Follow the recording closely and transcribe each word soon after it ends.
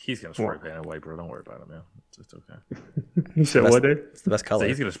He's gonna spray paint it white, bro. Don't worry about it, man. It's okay. You said what? It's the best color. So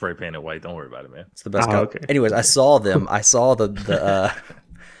he's gonna spray paint it white. Don't worry about it, man. It's the best color. Okay. Anyways, I saw them. I saw the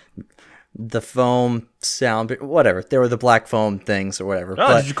foam sound, whatever. They were the black foam things or whatever.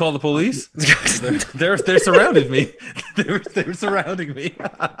 Oh, did you call the police? They're surrounded me. They're surrounding me.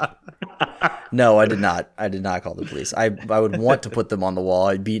 No, I did not. I did not call the police. I would want to put them on the wall.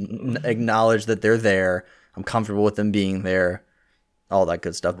 I'd be acknowledge that they're there. I'm comfortable with them being there. All that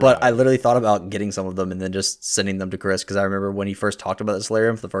good stuff. But I literally thought about getting some of them and then just sending them to Chris, because I remember when he first talked about the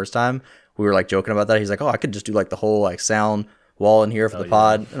solarium for the first time, we were like joking about that. He's like, "Oh, I could just do like the whole like sound wall in here for the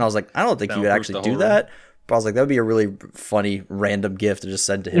pod." And I was like, "I don't think you would actually do that." But I was like, that would be a really funny random gift to just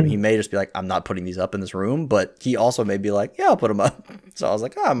send to him. He may just be like, "I'm not putting these up in this room," but he also may be like, "Yeah, I'll put them up." So I was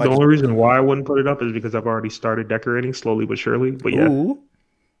like, "Oh, the only reason why I wouldn't put it up is because I've already started decorating slowly but surely. But yeah, Ooh.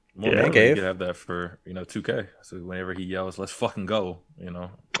 Yeah, you could have that for 2K. So whenever he yells, "Let's fucking go,"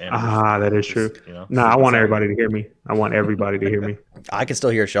 that is true. I want everybody to hear me. I want everybody to hear me. I can still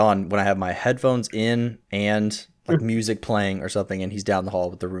hear Sean when I have my headphones in and like music playing or something, and he's down the hall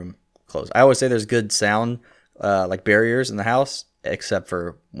with the room closed. I always say there's good sound like barriers in the house, except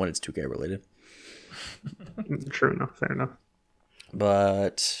for when it's 2K related. True enough. Fair enough.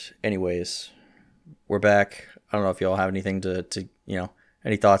 But anyways, we're back. I don't know if y'all have anything to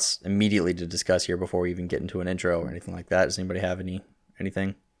any thoughts immediately to discuss here before we even get into an intro or anything like that. Does anybody have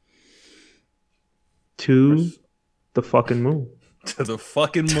anything? To the fucking moon. To the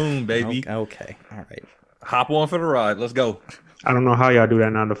fucking moon, baby. Okay. All right. Hop on for the ride. Let's go. I don't know how y'all do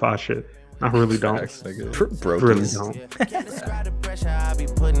that 9 to 5 shit. I really don't. Really don't. Can't describe the pressure I be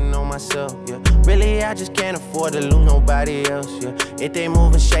putting on myself, yeah. Really, I just can't afford to lose nobody else, yeah. If they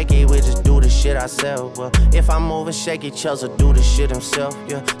moving shaky, we just do the shit ourselves, well. If I'm moving shaky, Chelsea do the shit himself,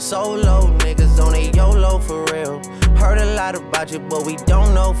 yeah. Solo niggas on a YOLO for real. Heard a lot about you, but we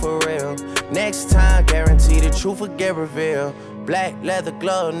don't know for real. Next time, guarantee the truth will get revealed. Black leather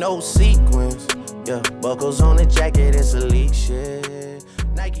glove, no sequins, yeah. Buckles on the jacket, it's elite shit.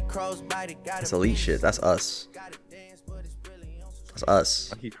 It's elite shit. That's us. That's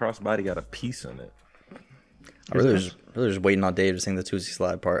us. Nike crossbody got a piece in it. I really was just waiting on Dave to sing the Tootsie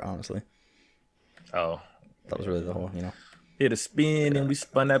Slide part, honestly. Oh. That was really the whole, Hit a spin and we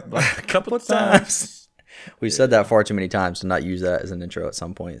spun that like a couple of times. We said that far too many times to not use that as an intro at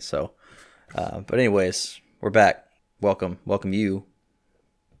some point. So, but anyways, we're back. Welcome you.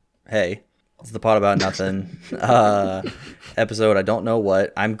 Hey. It's the Pod About Nothing episode. I don't know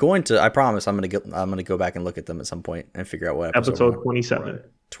what I promise I'm gonna go back and look at them at some point and figure out what episode 27. Right.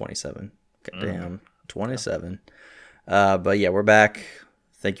 27. Goddamn, 27. But yeah, we're back.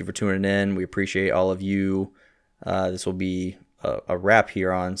 Thank you for tuning in. We appreciate all of you. This will be a wrap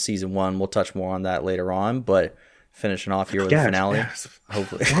here on season 1. We'll touch more on that later on, but finishing off here with the finale. Yes.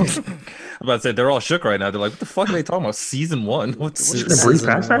 Hopefully. I'm about to say they're all shook right now. They're like, what the fuck are they talking about? Season 1?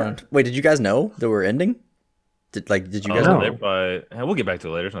 Wait, did you guys know that we're ending? Did you guys know? We'll get back to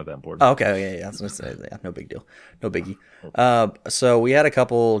it later. It's not that important. Oh, okay, yeah. I was gonna say, yeah, no big deal. No biggie. So we had a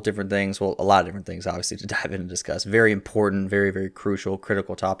couple different things, well, a lot of different things, obviously, to dive in and discuss. Very important, very, very crucial,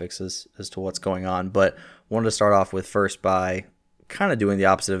 critical topics as to what's going on. But wanted to start off with first by kind of doing the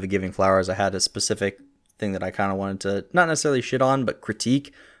opposite of giving flowers. I had a specific thing that I kind of wanted to not necessarily shit on, but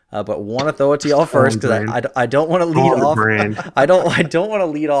critique. But want to throw it to y'all first because I don't want to lead off. I don't want to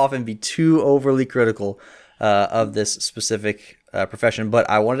lead off and be too overly critical of this specific profession. But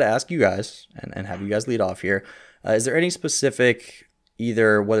I wanted to ask you guys and have you guys lead off here. Is there any specific,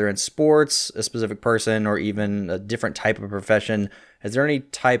 either whether in sports, a specific person, or even a different type of profession? Is there any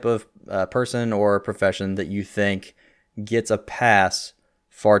type of person or profession that you think gets a pass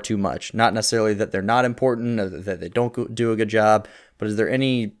far too much? Not necessarily that they're not important or that they don't do a good job, but is there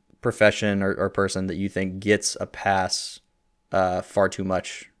any profession or person that you think gets a pass far too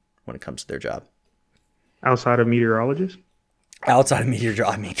much when it comes to their job? Outside of meteorologists? Outside of meteorology,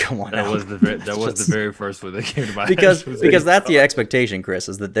 I mean, come on. That was the very first one that came to my head. Because that's the expectation, Chris,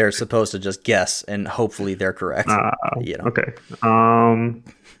 is that they're supposed to just guess and hopefully they're correct. Okay.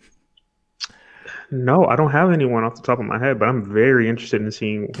 No, I don't have anyone off the top of my head, but I'm very interested in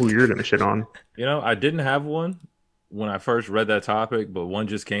seeing who you're going to shit on. I didn't have one when I first read that topic, but one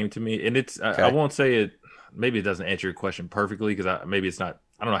just came to me, and it's okay. I won't say it. Maybe it doesn't answer your question perfectly because maybe it's not.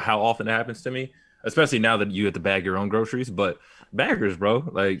 I don't know how often it happens to me, especially now that you have to bag your own groceries. But baggers, bro,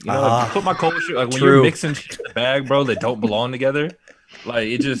 like put my cold shit. Like when you're mixing shit in the bag, bro, that don't belong together. Like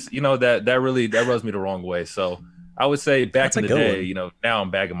it just that really rubs me the wrong way. So I would say back in the day, now I'm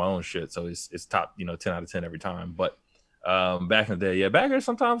bagging my own shit, so it's top 10 out of 10 every time. But back in the day, baggers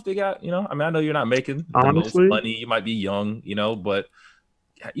sometimes they got I know you're not making the most money, you might be young, but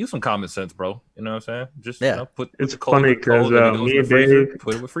use some common sense, bro. You know what I'm saying? Just Yeah. put It's the cold funny in the cold, 'cause, if it goes me in the and freezer, Dave-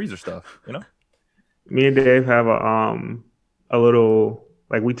 put it with freezer stuff. Me and Dave have a little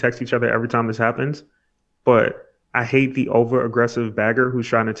like we text each other every time this happens, but I hate the over aggressive bagger who's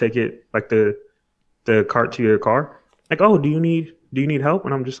trying to take it like the cart to your car. Like, oh, do you need help?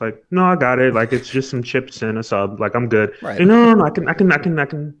 And I'm just like, no, I got it. Like it's just some chips and a sub. Like I'm good. Right. Like, no, I can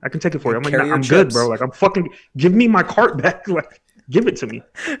take it for you. I'm like, Carry nah, your I'm good, chips. bro. Like I'm fucking give me my cart back. Like give it to me.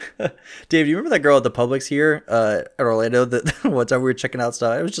 Dave, do you remember that girl at the Publix here at Orlando that one time we were checking out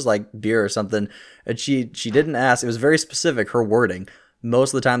stuff? It was just like beer or something. And she didn't ask. It was very specific, her wording.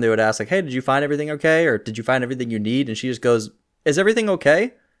 Most of the time they would ask like, hey, did you find everything okay? Or did you find everything you need? And she just goes, is everything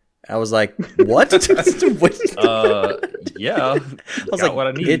okay? I was like, what? Yeah. I was like, what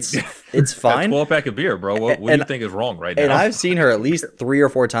I need. it's fine. 12-pack of beer, bro. What do you think is wrong right now? And I've seen her at least 3 or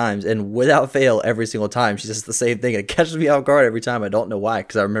 4 times, and without fail, every single time she says the same thing. It catches me off guard every time. I don't know why,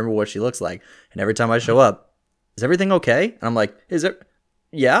 because I remember what she looks like. And every time I show up, is everything okay? And I'm like, is it?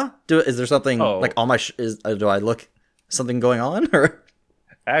 Yeah. Is there something like on my? Do I look something going on or?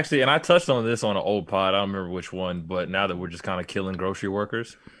 Actually, and I touched on this on an old pod. I don't remember which one, but now that we're just kind of killing grocery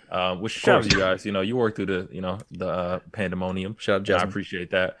workers, which shout out to you guys. You know, you work through the pandemonium. Shout out, Jasmine. I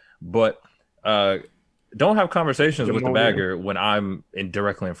appreciate that. But don't have conversations with the bagger when I'm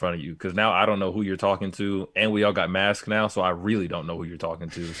directly in front of you, because now I don't know who you're talking to, and we all got masks now, so I really don't know who you're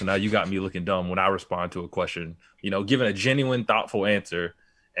talking to. So now you got me looking dumb when I respond to a question, giving a genuine, thoughtful answer.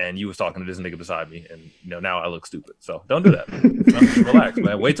 And you was talking to this nigga beside me, and now I look stupid. So don't do that. Relax,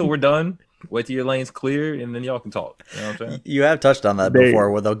 man. Wait till we're done. Wait till your lane's clear, and then y'all can talk. You know what I'm saying? You have touched on that before,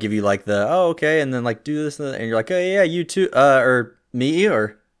 where they'll give you like the okay, and then like do this, and you're like, oh yeah, you too, or me,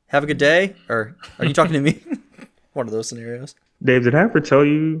 or have a good day, or are you talking to me? One of those scenarios. Dave, did I ever tell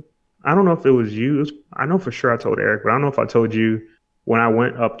you? I don't know if it was you. I know for sure I told Eric, but I don't know if I told you when I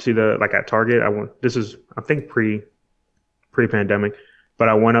went up to at Target. This is I think pre-pandemic. But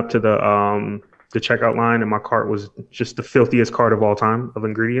I went up to the checkout line, and my cart was just the filthiest cart of all time of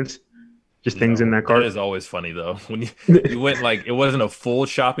ingredients. Just things in that cart. That is always funny though. When you went, like, it wasn't a full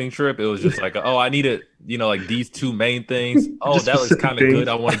shopping trip. It was just like, oh, I needed, like these 2 main things. Oh, that looks kind of good.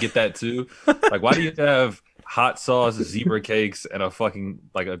 I want to get that too. Like, why do you have hot sauce, zebra cakes, and a fucking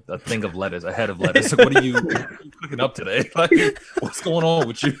like a thing of lettuce, a head of lettuce? Like, what are you cooking up today? Like, what's going on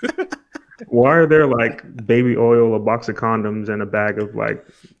with you? Why are there like baby oil, a box of condoms, and a bag of like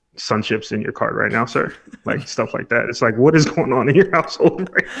sun chips in your cart right now, sir? Like stuff like that. It's like, what is going on in your household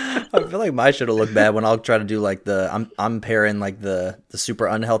right now? I feel like my shit will look bad when I'll try to do like I'm pairing like the super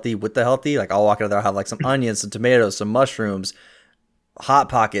unhealthy with the healthy. Like I'll walk out there, I'll have like some onions, some tomatoes, some mushrooms, Hot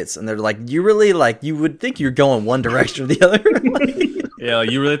Pockets, and they're like, you really you would think you're going one direction or the other. Yeah,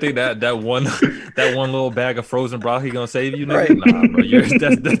 you really think that one little bag of frozen broccoli gonna save you? Nigga? Right. Nah, bro.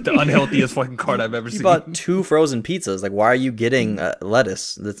 That's the unhealthiest fucking cart I've ever You seen. bought 2 frozen pizzas. Like, why are you getting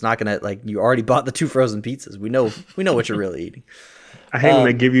lettuce? That's not gonna you already bought the 2 frozen pizzas. We know what you're really eating. I hate when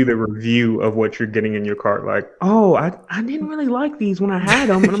they give you the review of what you're getting in your cart. Like, oh, I didn't really like these when I had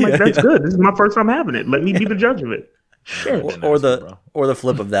them, and I'm like, that's good. This is my first time having it. Let me be the judge of it. Shit. Or the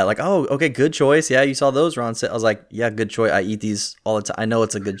flip of that, like, oh, okay, good choice. Yeah, you saw those were on sale. I was like, yeah, good choice. I eat these all the time. I know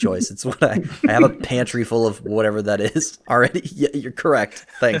it's a good choice. It's what I have a pantry full of whatever that is already. Yeah, you're correct.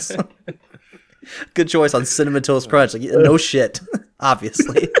 Thanks. Good choice on Cinnamon Toast Crunch. Like, no shit,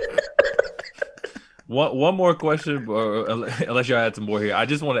 obviously. One more question, unless y'all had some more here. I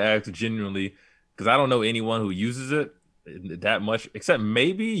just want to ask genuinely, because I don't know anyone who uses it that much, except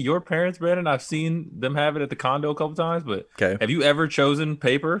maybe your parents, Brandon. I've seen them have it at the condo a couple times, but okay. Have you ever chosen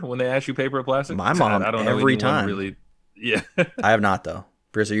paper when they ask you paper or plastic? My mom, I don't know every time. Really, yeah. I have not though.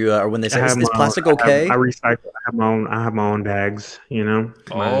 Bruce, are you? Or when they say is plastic okay? I recycle. I have my own bags. Okay.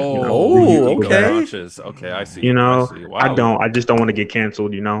 Okay, I see. Wow. I just don't want to get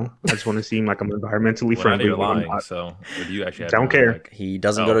canceled. I just want to seem like I'm environmentally friendly. You're lying. So do you actually? Don't care. He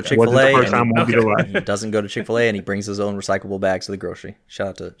doesn't go to Chick-fil-A. He doesn't go to Chick-fil-A, and he brings his own recyclable bags to the grocery. Shout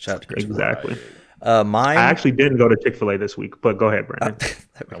out to Chris. Exactly. I actually didn't go to Chick-fil-A this week, but go ahead, Brandon.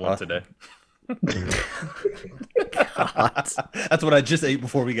 I went today. That's what I just ate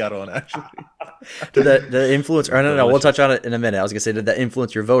before we got on. Actually, did the influence? Or no, we'll touch on it in a minute. I was gonna say, did that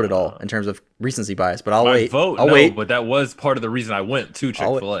influence your vote at all in terms of recency bias? But I'll wait. I'll wait. But that was part of the reason I went to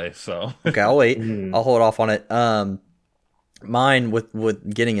Chick-fil-A. So okay, I'll wait. I'll hold off on it. Mine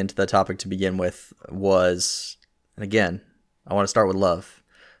with getting into the topic to begin with was, and again, I want to start with love.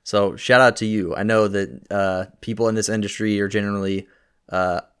 So shout out to you. I know that people in this industry are generally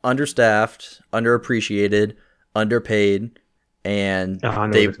understaffed, underappreciated, underpaid, and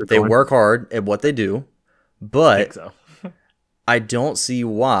they work hard at what they do. But I don't see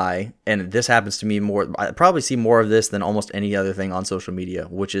why, and this happens to me more. I probably see more of this than almost any other thing on social media,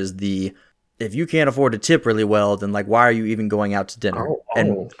 which is if you can't afford to tip really well, then like why are you even going out to dinner?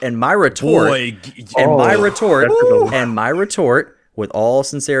 And my retort, and my retort, with all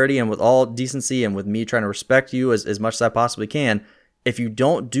sincerity and with all decency and with me trying to respect you as much as I possibly can, if you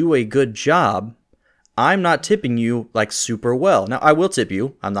don't do a good job, I'm not tipping you like super well. Now, I will tip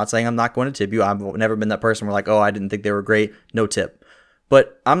you. I'm not saying I'm not going to tip you. I've never been that person where like, oh, I didn't think they were great, no tip.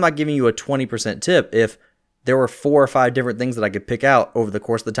 But I'm not giving you a 20% tip if there were 4 or 5 different things that I could pick out over the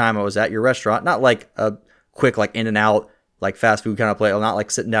course of the time I was at your restaurant. Not like a quick like in and out, like fast food kind of play. Not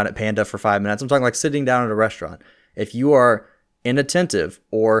like sitting down at Panda for 5 minutes. I'm talking like sitting down at a restaurant. If you are inattentive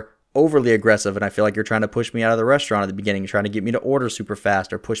or overly aggressive and I feel like you're trying to push me out of the restaurant at the beginning, trying to get me to order super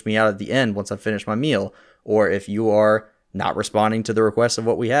fast or push me out at the end once I've finished my meal, or if you are not responding to the request of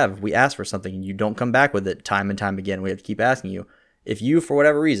what we have, if we ask for something and you don't come back with it time and time again, we have to keep asking you. If you, for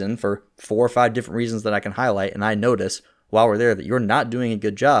whatever reason, for 4 or 5 different reasons that I can highlight, and I notice while we're there that you're not doing a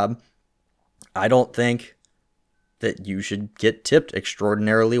good job, I don't think that you should get tipped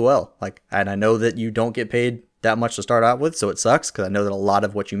extraordinarily well. Like, and I know that you don't get paid that much to start out with, so it sucks because I know that a lot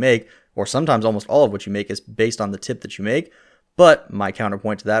of what you make, or sometimes almost all of what you make, is based on the tip that you make. But my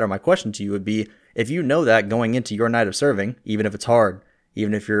counterpoint to that, or my question to you would be, if you know that going into your night of serving, even if it's hard,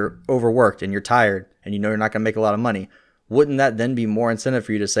 even if you're overworked and you're tired and you know you're not going to make a lot of money, wouldn't that then be more incentive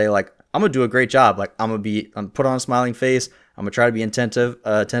for you to say, like, I'm going to do a great job. Like, I'm put on a smiling face. I'm going to try to be attentive.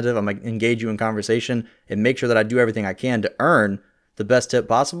 I'm going to engage you in conversation and make sure that I do everything I can to earn the best tip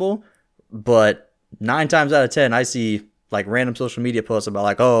possible. But 9 times out of 10, I see like random social media posts about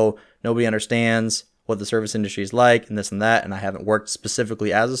like, oh, nobody understands what the service industry is like and this and that. And I haven't worked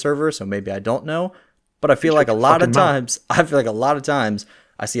specifically as a server, so maybe I don't know. But I feel like a lot of times I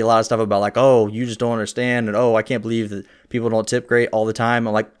see a lot of stuff about like, oh, you just don't understand. And oh, I can't believe that people don't tip great all the time.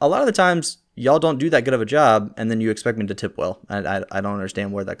 I'm like, a lot of the times y'all don't do that good of a job. And then you expect me to tip well. I don't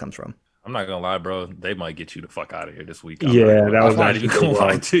understand where that comes from. I'm not gonna lie, bro. They might get you the fuck out of here this week. That was not even gonna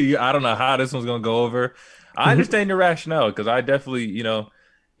lie to you. I don't know how this one's gonna go over. I understand your rationale because I definitely,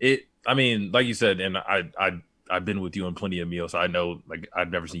 it. I mean, like you said, and I've been with you on plenty of meals, so I know like I've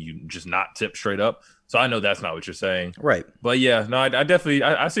never seen you just not tip straight up. So I know that's not what you're saying, right? But yeah, no, I definitely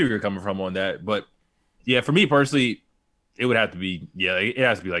I see where you're coming from on that. But yeah, for me personally, it would have to be it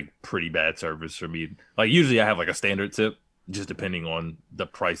has to be like pretty bad service for me. Like usually I have like a standard tip, just depending on the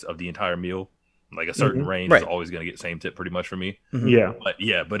price of the entire meal. Like a certain range is always going to get same tip pretty much for me.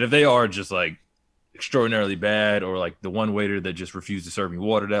 But if they are just like extraordinarily bad, or like the one waiter that just refused to serve me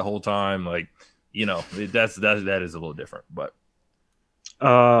water that whole time, like that is a little different. But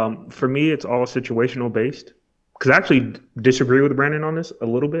for me, it's all situational based. Because I actually disagree with Brandon on this a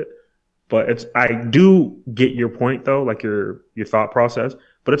little bit, but I do get your point though, like your thought process.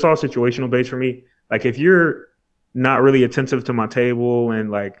 But it's all situational based for me. Like if you're not really attentive to my table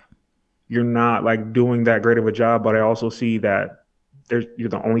and like you're not like doing that great of a job, but I also see that you're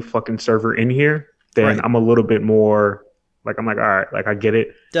the only fucking server in here, then I'm a little bit more like, I'm like, all right, like I get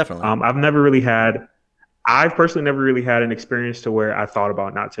it. Definitely. I've personally never really had an experience to where I thought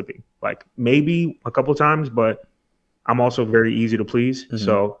about not tipping. Like maybe a couple times, but I'm also very easy to please. Mm-hmm.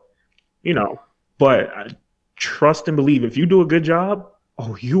 So, but I trust and believe if you do a good job,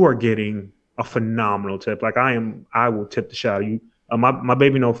 you are getting a phenomenal tip. Like I will tip the shit out of you. My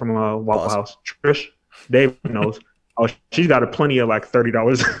baby know from Waffle House, Trish, Dave knows. She's got plenty of like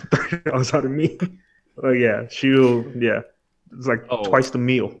 $30 out of me. It's like twice the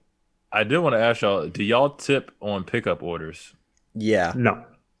meal. I did want to ask y'all, do y'all tip on pickup orders? Yeah. No.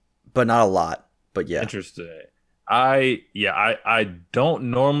 But not a lot. But yeah. Interesting. I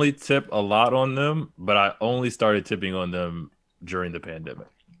don't normally tip a lot on them, but I only started tipping on them during the pandemic.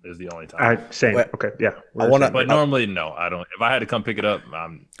 Is the only time. Same. Okay. Yeah. But normally, no, I don't. If I had to come pick it up,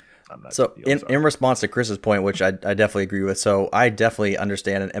 I'm not. So in response to Chris's point, which I definitely agree with. So I definitely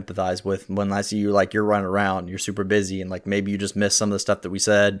understand and empathize with when I see you, like you're running around, you're super busy, and like maybe you just missed some of the stuff that we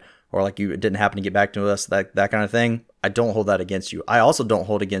said, or like you didn't happen to get back to us, that kind of thing. I don't hold that against you. I also don't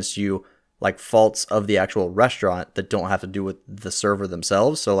hold against you like faults of the actual restaurant that don't have to do with the server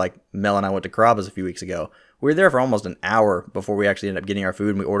themselves. So like Mel and I went to Carrabba's a few weeks ago. We were there for almost an hour before we actually ended up getting our food,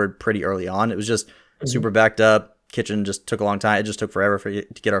 and we ordered pretty early on. It was just super backed up. Kitchen just took a long time. It just took forever to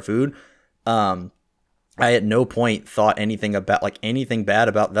get our food. I at no point thought anything bad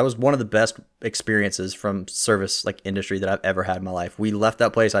about that. Was one of the best experiences from service like industry that I've ever had in my life. We left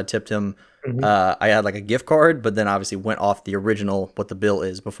that place. I tipped him. I had like a gift card, but then obviously went off the original, what the bill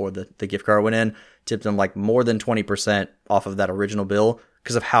is before the gift card went in, tipped him like more than 20% off of that original bill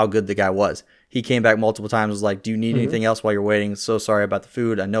because of how good the guy was. He came back multiple times, was like, do you need anything else while you're waiting? So sorry about the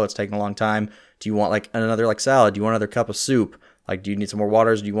food. I know it's taking a long time. Do you want like another like salad? Do you want another cup of soup? Like, do you need some more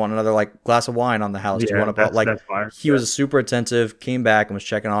waters? Do you want another like glass of wine on the house? Do you want to like? He was super attentive. Came back and was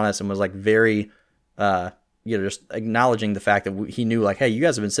checking on us and was like very, just acknowledging the fact that he knew like, hey, you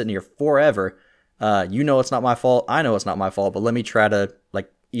guys have been sitting here forever. It's not my fault. I know it's not my fault, but let me try to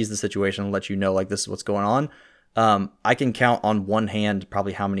like ease the situation and let you know like this is what's going on. I can count on one hand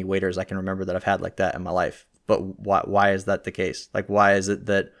probably how many waiters I can remember that I've had like that in my life. But why is that the case? Like, why is it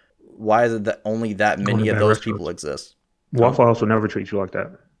that only that many of those people exist? Waffle House will never treat you like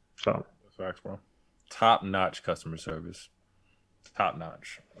that. So facts, bro. Top notch customer service. Top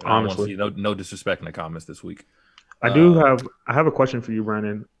notch. Honestly, no disrespect in the comments this week. I have a question for you,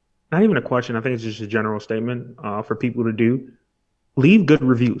 Brandon. Not even a question. I think it's just a general statement for people to do. Leave good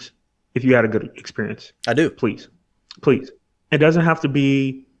reviews if you had a good experience. I do. Please. It doesn't have to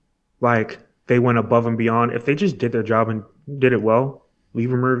be like they went above and beyond. If they just did their job and did it well, leave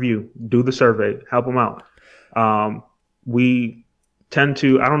them a review. Do the survey. Help them out. We tend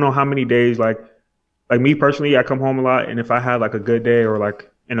to, I don't know how many days, like me personally, I come home a lot, and if I had like a good day or like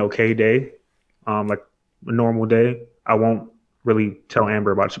an okay day, like a normal day, I won't really tell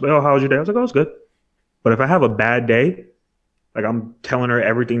Amber about it. She'll be, oh, how was your day? I was like, oh, it's good. But if I have a bad day, like I'm telling her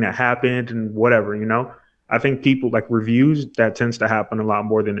everything that happened and whatever, I think people like reviews, that tends to happen a lot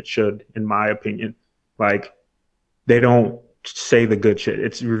more than it should, in my opinion. Like they don't say the good shit.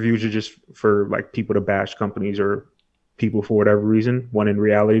 It's reviews are just for like people to bash companies or people for whatever reason, when in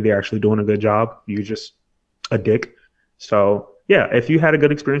reality they're actually doing a good job. You're just a dick. So yeah, if you had a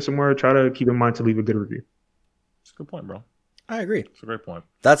good experience somewhere, try to keep in mind to leave a good review. It's a good point, bro. I agree. It's a great point.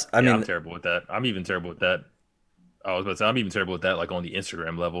 I'm terrible with that. I'm even terrible with that. I was about to say, I'm even terrible with that, like on the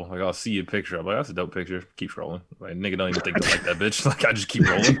Instagram level. Like I'll see a picture, I'm like, that's a dope picture. Keep scrolling. Like nigga don't even think to like that bitch. Like I just keep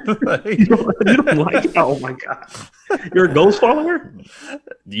rolling. Like, you don't like it? Oh my god. You're a ghost follower?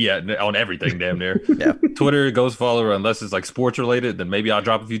 Yeah, on everything, damn near. Yeah. Twitter, ghost follower, unless it's like sports related, then maybe I'll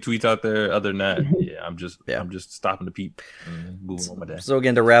drop a few tweets out there. Other than that, I'm just stopping to peep and moving on my day. So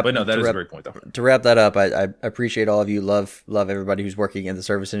again, to wrap, but no, that is a great point though. To wrap that up, I appreciate all of you. Love everybody who's working in the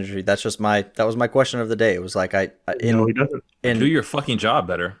service industry. That was my question of the day. It was like No, he doesn't. And do your fucking job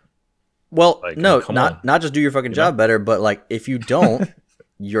better. Well, like, no, not just do your fucking job better, but like if you don't,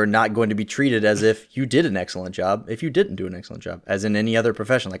 you're not going to be treated as if you did an excellent job if you didn't do an excellent job, as in any other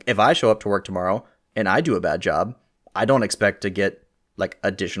profession. Like if I show up to work tomorrow and I do a bad job, I don't expect to get like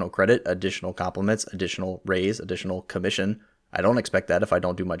additional credit, additional compliments, additional raise, additional commission. I don't expect that if I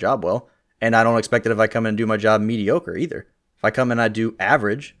don't do my job well. And I don't expect it if I come in and do my job mediocre either. If I come in and I do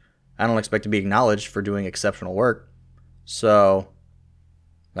average, I don't expect to be acknowledged for doing exceptional work. So,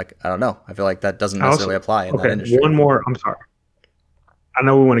 like, I don't know. I feel like that doesn't necessarily apply in that industry. One more. I'm sorry. I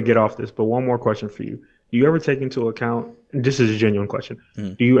know we want to get off this, but one more question for you. Do you ever take into account, and this is a genuine question,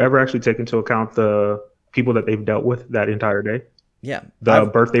 do you ever actually take into account the people that they've dealt with that entire day? Yeah. The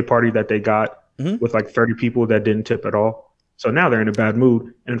birthday party that they got with like 30 people that didn't tip at all. So now they're in a bad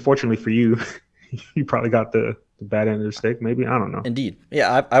mood. And unfortunately for you, you probably got the bad end of the stick, maybe. I don't know. Indeed.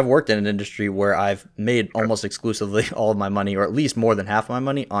 Yeah, I've worked in an industry where I've made almost exclusively all of my money, or at least more than half of my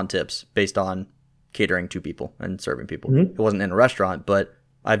money, on tips based on catering to people and serving people. It wasn't in a restaurant, but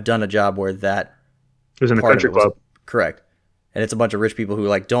I've done a job where that it was in a country club. Correct. And it's a bunch of rich people who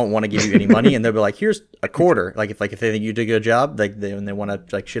like don't want to give you any money, and they'll be like, "Here's a quarter." Like if they think you did a good job, like they want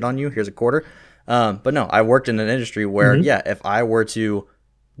to like shit on you, here's a quarter. But no, I worked in an industry where if I were to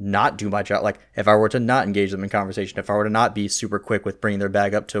not do my job, like if I were to not engage them in conversation, if I were to not be super quick with bringing their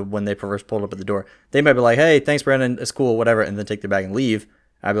bag up to when they first pulled up at the door, they might be like, "Hey, thanks, Brandon, it's cool, whatever," and then take their bag and leave.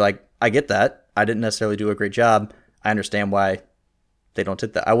 I'd be like, "I get that. I didn't necessarily do a great job. I understand why they don't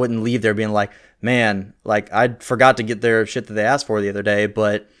tip that." I wouldn't leave there being like, "Man, like I forgot to get their shit that they asked for the other day,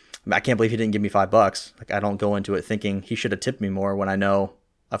 but I can't believe he didn't give me $5." Like I don't go into it thinking he should have tipped me more when I know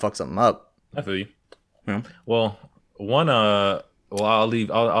I fucked something up. I feel you. Yeah. Well, I'll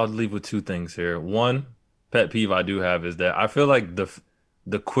leave with two things here. One pet peeve I do have is that I feel like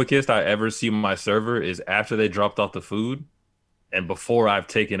the quickest I ever see my server is after they dropped off the food and before I've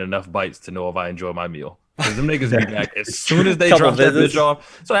taken enough bites to know if I enjoy my meal. Because them niggas be back as soon as they drop that bitch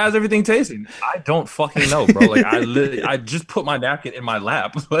off. So how's everything tasting? I don't fucking know, bro. Like I just put my napkin in my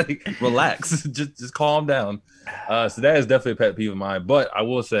lap. Like relax, just calm down. So that is definitely a pet peeve of mine. But I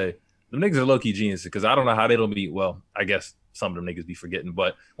will say, them niggas are low-key geniuses because I don't know how they don't be, well, I guess some of them niggas be forgetting,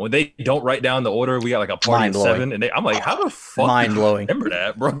 but when they don't write down the order, we got like a party of 7, and I'm like, how the fuck mind-blowing. Remember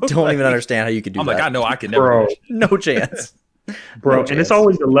that, bro? Don't even understand how you could do that. I'm like, I know I could never do no chance. Bro, no chance. And it's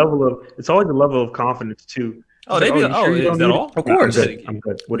always the level of confidence too. Oh, He's they like, be. "Oh, you sure you Is don't that need it?" all? Of course. I'm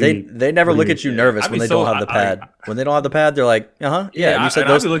good. What do you need? They never What do look you at you need? nervous I'd when be they so- don't have the pad. When they don't have the pad, they're like, yeah. And you said and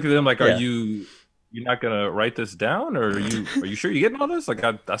those. I'd be looking at them like, "Are Yeah. you're not gonna write this down, or are you sure you're getting all this?" Like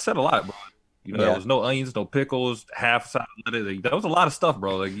I said a lot, bro. You know, Yeah. there was no onions, no pickles, half side lettuce. Like, that was a lot of stuff,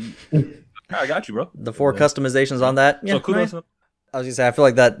 bro. Like, I got you, bro. The 4 customizations on that. Yeah, So kudos. I was gonna say, I feel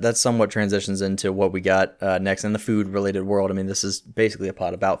like that somewhat transitions into what we got next in the food related world. I mean, this is basically a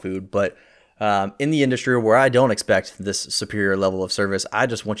pod about food, but in the industry where I don't expect this superior level of service, I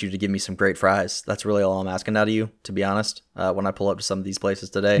just want you to give me some great fries. That's really all I'm asking out of you, to be honest. When I pull up to some of these places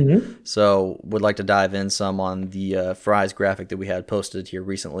today, so would like to dive in some on the fries graphic that we had posted here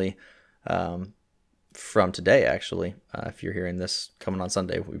recently. From today, actually. If you're hearing this coming on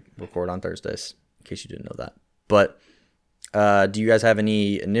Sunday, we record on Thursdays, in case you didn't know that. But do you guys have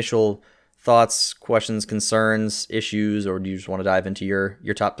any initial thoughts, questions, concerns, issues, or do you just want to dive into your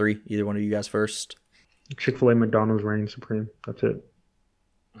top 3? Either one of you guys first. Chick-fil-A, McDonald's reign supreme. That's it.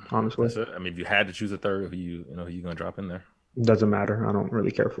 Honestly, That's it. I mean, if you had to choose a third, who you gonna drop in there? doesn't matter. I don't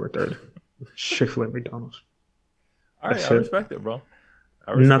really care for a third. Chick-fil-A, McDonald's. All right, That's I it. respect it, bro.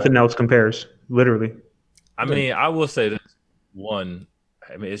 I respect Nothing it. else compares. Literally. I mean, I will say this. One,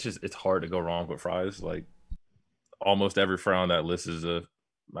 I mean, it's hard to go wrong with fries. Like almost every fry on that list is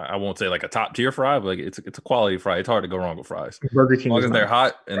I won't say like a top tier fry, but like it's a quality fry. It's hard to go wrong with fries. Burger As King long is as they're not.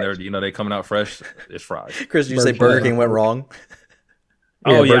 hot and they coming out fresh, it's fries. Chris, did you say Burger Burger King. King went wrong?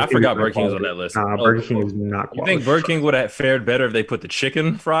 Oh yeah, I King forgot is not Burger King was on quality. that list. Nah, Oh, Burger King is not You quality. think Burger King would have fared better if they put the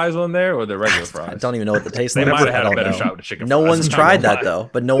chicken fries on there or the regular I fries? don't even know what the taste They like. might have I had a don't better know. shot with the chicken No fries. one's I'm not tried gonna that lie. though,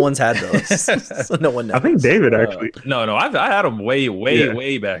 but no one's had those. So no one knows. I think David actually. No, I had them way Yeah.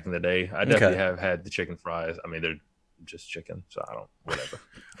 way back in the day. I definitely Okay. have had the chicken fries. I mean, they're just chicken, so I don't whatever.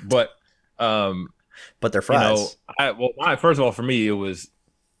 But But they're you know, fries. first of all, for me, it was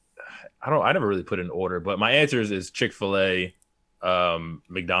I never really put in order, but my answers is Chick-fil-A,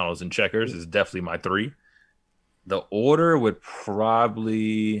 McDonald's, and Checkers is definitely my 3. The order would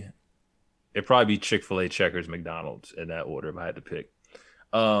probably be Chick-fil-A, Checkers, McDonald's in that order if I had to pick.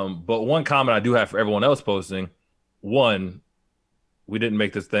 But one comment I do have for everyone else posting: 1, we didn't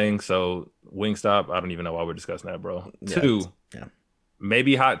make this thing, so Wingstop. I don't even know why we're discussing that, bro. Yeah, 2, yeah.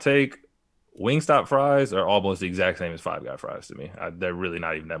 maybe hot take: Wingstop fries are almost the exact same as Five Guy fries to me. They're really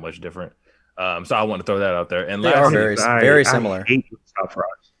not even that much different. So I want to throw that out there. And They are lastly, very similar. I hate Wingstop fries.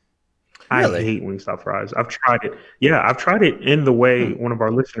 Really? I hate Wingstop fries. I've tried it. Yeah, I've tried it in the way one of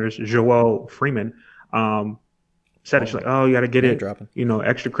our listeners, Joel Freeman, said. It's like, oh, you got to get Name it, dropping.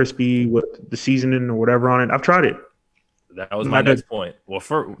 extra crispy with the seasoning or whatever on it. I've tried it. that was my next point. Well,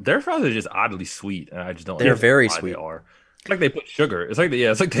 their fries are just oddly sweet, and I just don't. They're understand very why sweet. They are. It's like they put sugar. It's like they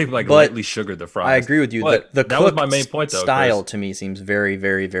like But lightly sugared the fries. I agree with you. But The that was cook my main point, though. style Chris. to me seems very,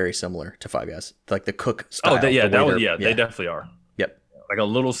 very, very similar to Five Guys. Like the cook style. Oh, yeah, the way they they're- definitely are. Yep. Like a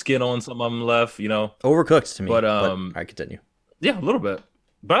little skin on some of them left, Overcooked to me. But, I continue. Yeah, a little bit.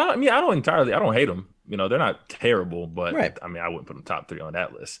 But I don't hate them. They're not terrible, but Right. I mean, I wouldn't put them top 3 on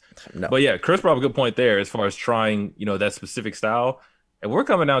that list. No. But yeah, Chris brought up a good point there as far as trying, that specific style. And we're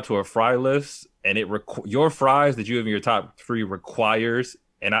coming down to a fry list, and your fries that you have in your top 3 requires,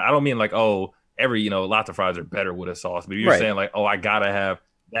 and I don't mean like, oh, lots of fries are better with a sauce, but you're Right. saying like, oh, I gotta have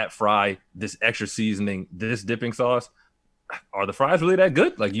that fry, this extra seasoning, this dipping sauce. Are the fries really that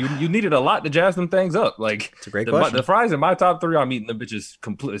good? Like you needed a lot to jazz them things up. Like It's a great the question. fries in my top 3, I'm eating them bitches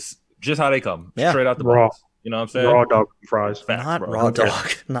complete, just how they come, Yeah. straight out the Raw. box. You know what I'm saying? Raw dog fries. Facts, Not bro. raw dog.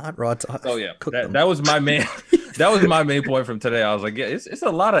 Not raw dog. Oh yeah, Cook them. that was my main. That was my main point from today. I was like, yeah, it's a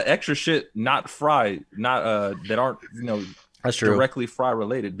lot of extra shit, not fried, not that aren't That's true. directly fry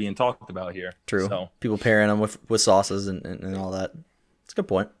related being talked about here. True. So People pairing them with sauces and all that. It's a good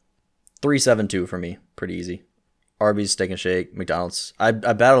point. 3-7-2 for me. Pretty easy. Arby's, Steak and Shake, McDonald's. I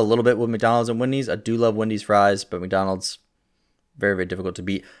battled a little bit with McDonald's and Wendy's. I do love Wendy's fries, but McDonald's, very, very difficult to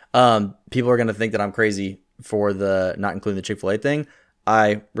beat. People are going to think that I'm crazy for the not including the Chick-fil-A thing.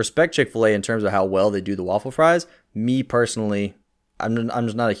 I respect Chick-fil-A in terms of how well they do the waffle fries. Me personally, I'm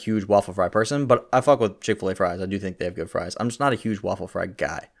just not a huge waffle fry person, but I fuck with Chick-fil-A fries. I do think they have good fries. I'm just not a huge waffle fry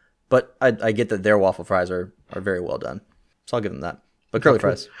guy. But I get that their waffle fries are very well done. So I'll give them that. But curly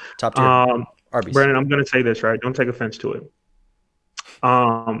fries, top tier. Arby's. Brandon, I'm going to say this, right? Don't take offense to it.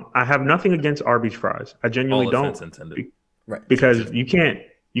 I have nothing against Arby's fries. I genuinely all don't. offense intended. Right. Because you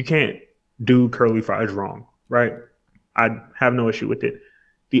can't do curly fries wrong, right? I have no issue with it.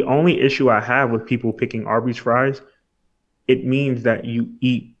 The only issue I have with people picking Arby's fries, it means that you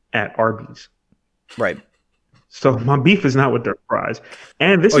eat at Arby's. Right. So my beef is not with their fries.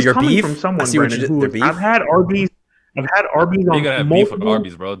 And this is your coming beef? from I someone, see what you Brandon, did- who their beef? I've had Arby's. I've had Arby's You on gotta have beef with multiple.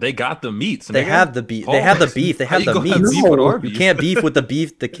 Arby's, bro. They got the meats. They nigga. have the beef. They have the beef. They How have you the gonna have meats. beef with No. Arby's? You can't beef with the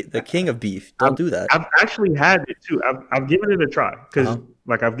beef, the king of beef. Don't do that. I've actually had it too. I've given it a try because Uh-huh.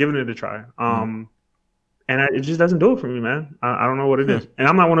 like I've given it a try. And it just doesn't do it for me, man. I don't know what it is. And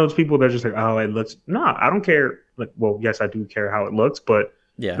I'm not one of those people that's just like, oh, it looks. No, I don't care. Like, well, yes, I do care how it looks, but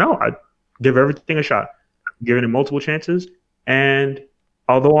Yeah. no, I give everything a shot. Giving it multiple chances, and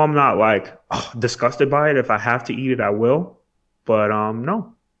although I'm not like disgusted by it, if I have to eat it, I will. But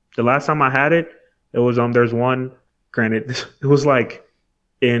no, the last time I had it, it was there's one. Granted, it was like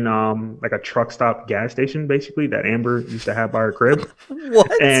in like a truck stop gas station, basically that Amber used to have by her crib,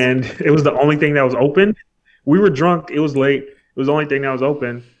 What? and it was the only thing that was open. We were drunk. It was late. It was the only thing that was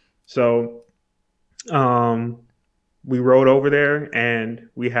open. So, we rode over there and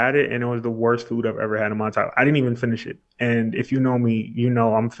we had it, and it was the worst food I've ever had in my entire life. I didn't even finish it. And if you know me, you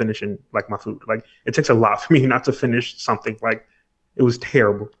know I'm finishing like my food. Like it takes a lot for me not to finish something. Like it was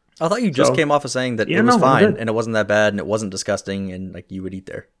terrible. I thought you just So- came off of saying that Yeah, it was no, I'm fine good. and it wasn't that bad and it wasn't disgusting and like you would eat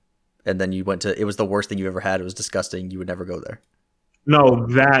there. And then you went to it was the worst thing you ever had. It was disgusting. You would never go there. No,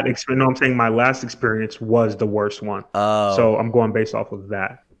 that experience. No, I'm saying my last experience was the worst one. Oh. So I'm going based off of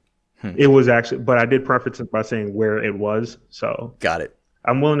that. Hmm. It was actually, but I did preface it by saying where it was. So Got it.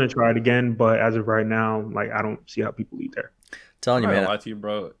 I'm willing to try it again, but as of right now, like I don't see how people eat there. Telling I'm you, not gonna man. lie to you,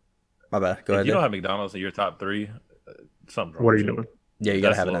 bro. My bad. Go If ahead. you Dave. don't have McDonald's in your top 3, something wrong. What are with you doing? Yeah, you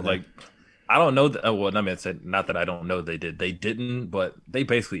gotta That's have it in what, there. like. I don't know. Well, I mean, not that I don't know they did. They didn't, but they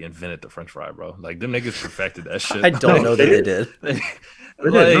basically invented the French fry, bro. Like them niggas perfected that shit. I don't know that they did. They did.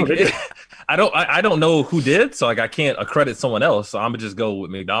 Like, No, they did. I don't know who did, so like I can't accredit someone else. So I'm gonna just go with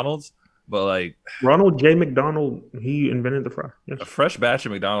McDonald's. But like Ronald J. McDonald, he invented the fry. Yes. a fresh batch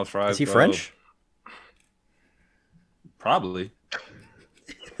of McDonald's fries. Is he bro, French? Probably.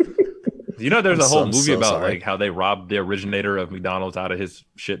 You know, there's a whole I'm movie so about sorry. like how they robbed the originator of McDonald's out of his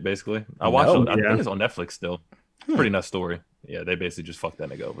shit. Basically, I watched it. I Yeah. think it's on Netflix still. Pretty nuts story. Yeah, they basically just fucked that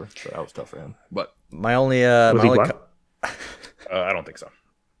nigga over. So that was tough for him. But My only Was my he only black? I don't think so.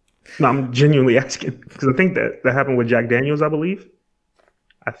 No, I'm genuinely asking because I think that happened with Jack Daniels, I believe.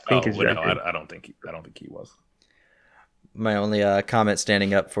 I think it's well, Jack no, Daniels. I don't think he was. my only comment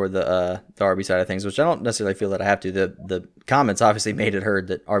standing up for the Arby's side of things, which I don't necessarily feel that I have to. The comments obviously made it heard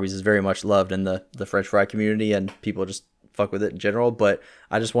that Arby's is very much loved in the French fry community and people just fuck with it in general. But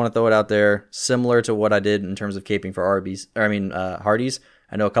I just want to throw it out there, similar to what I did in terms of caping for Hardee's.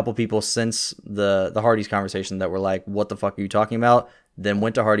 I know a couple people since the Hardee's conversation that were like, "What the fuck are you talking about?" Then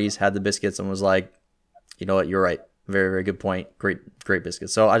went to Hardee's, had the biscuits, and was like, "You know what? You're right. Very, very good point. Great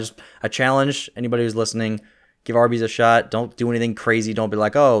biscuits." So I challenge anybody who's listening. Give Arby's a shot. Don't do anything crazy. Don't be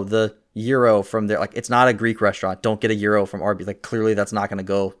like, oh, the gyro from there. Like, it's not a Greek restaurant. Don't get a gyro from Arby's. Like, clearly that's not going to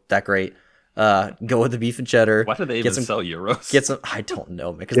go that great. Go with the beef and cheddar. Why do they even sell euros? Get some. I don't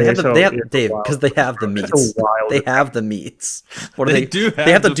know, man. Because Yeah, they have so they have it's Dave. wild. Because they have the meats. wild They have the meats. What do They they do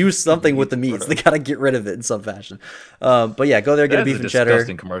They have to have do the something with the meats, meats. bro. They got to get rid of it in some fashion. But yeah, go there, get a That's beef a and cheddar.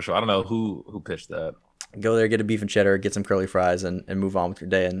 disgusting commercial. I don't know who pitched that. Go there, get a beef and cheddar, get some curly fries, and move on with your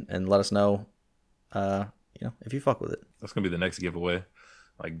day. And let us know, if you fuck with it. That's gonna be the next giveaway.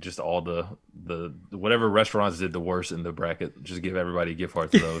 Like just all the whatever restaurants did the worst in the bracket. Just give everybody a gift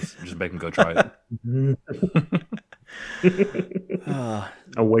card to those. Just make them go try it.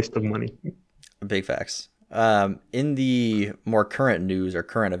 A waste of money. Big facts. In the more current news or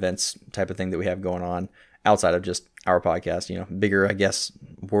current events type of thing that we have going on outside of just our podcast, bigger, I guess,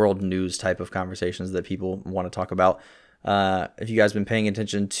 world news type of conversations that people want to talk about. If you guys been paying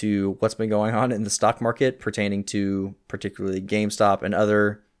attention to what's been going on in the stock market pertaining to particularly GameStop and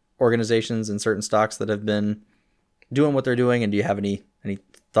other organizations and certain stocks that have been doing what they're doing, and do you have any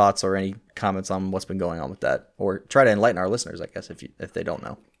thoughts or any comments on what's been going on with that, or try to enlighten our listeners, I guess, if they don't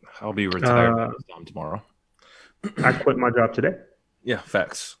know? I'll be retired tomorrow. I quit my job today. Yeah,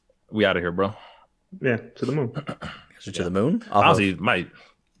 facts. We out of here, bro. Yeah, to the moon. To the moon? Off of- Honestly,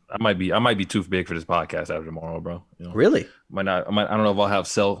 I might be too big for this podcast after tomorrow, bro. Really? I don't know if I'll have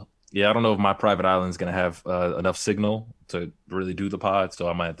I don't know if my private island's gonna have enough signal to really do the pod, so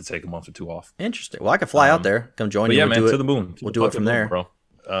I might have to take a month or two off. Interesting. Well, I could fly out there, come join But you. yeah, we'll man, do to it. the moon. We'll do it from there, bro.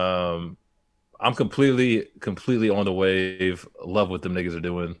 I'm completely on the wave. Love what them niggas are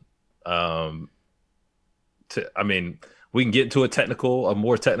doing. We can get into a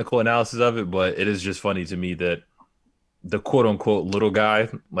more technical analysis of it, but it is just funny to me that the quote unquote little guy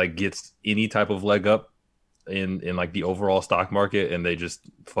like gets any type of leg up in like the overall stock market, and they just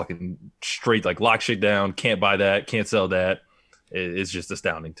fucking straight like lock shit down. Can't buy that, can't sell that. It's just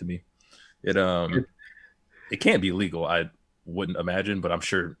astounding to me. It can't be legal, I wouldn't imagine, but I'm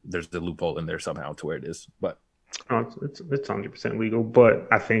sure there's the loophole in there somehow to where it is. But It's 100% legal, but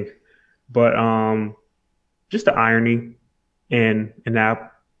I think, but just the irony in an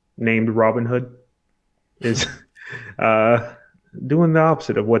app named Robinhood is uh, doing the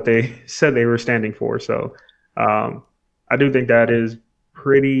opposite of what they said they were standing for. So um, I do think that is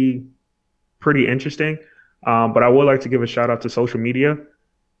pretty pretty interesting. But I would like to give a shout out to social media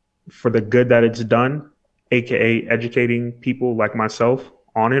for the good that it's done, aka educating people like myself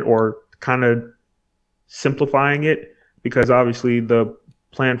on it, or kind of simplifying it, because obviously the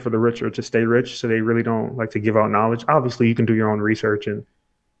plan for the rich are to stay rich, so they really don't like to give out knowledge. Obviously, you can do your own research and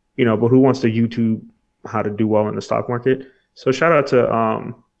but who wants to YouTube how to do well in the stock market? So shout out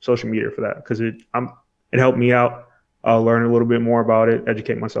to social media for that, because it helped me out learn a little bit more about it,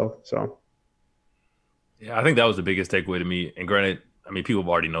 educate myself. So Yeah, I think that was the biggest takeaway to me. And granted, I mean, people have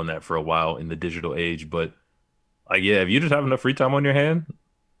already known that for a while in the digital age, but like, yeah, if you just have enough free time on your hand,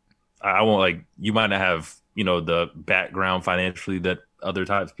 I won't like, you might not have, the background financially that other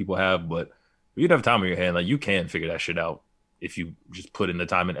types of people have, but if you have time on your hand, like you can figure that shit out if you just put in the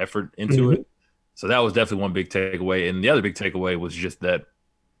time and effort into mhm. it. So that was definitely one big takeaway. And the other big takeaway was just that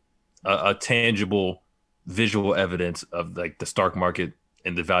a tangible visual evidence of like the stock market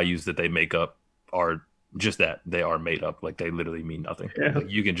and the values that they make up are just that they are made up. Like they literally mean nothing. Yeah. Like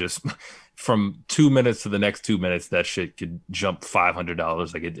you can just from 2 minutes to the next 2 minutes, that shit could jump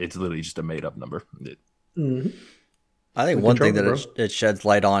 $500. Like it's literally just a made up number. Mhm. I think The one thing control, that bro. it sheds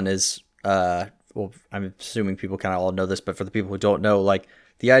light on is, well, I'm assuming people kind of all know this, but for the people who don't know, like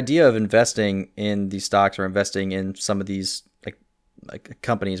the idea of investing in these stocks or investing in some of these like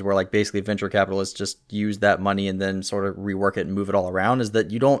companies where like basically venture capitalists just use that money and then sort of rework it and move it all around, is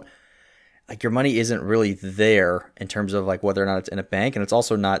that you don't like your money isn't really there in terms of like whether or not it's in a bank, and it's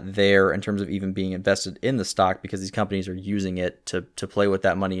also not there in terms of even being invested in the stock because these companies are using it to play with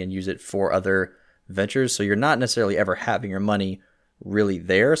that money and use it for other ventures. So you're not necessarily ever having your money really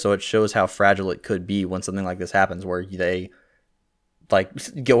there. So it shows how fragile it could be when something like this happens, where they like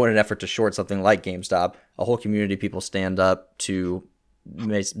go in an effort to short something like GameStop. A whole community of people stand up to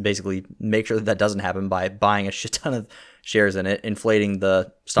basically make sure that that doesn't happen by buying a shit ton of shares in it, inflating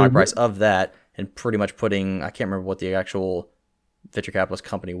the stock price of that, and pretty much putting, I can't remember what the actual venture capitalist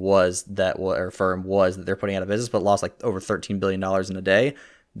company was that, or firm was, that they're putting out of business, but lost like over $13 billion in a day.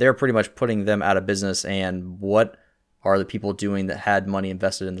 They're pretty much putting them out of business. And what are the people doing that had money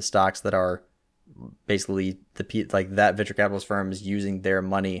invested in the stocks that are basically like that venture capitalist firm is using their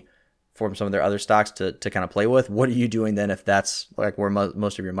money from some of their other stocks to kind of play with? What are you doing then if that's like where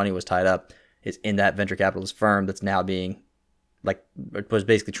most of your money was tied up, is in that venture capitalist firm that's now being like, was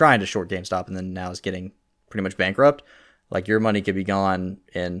basically trying to short GameStop and then now is getting pretty much bankrupt? Like your money could be gone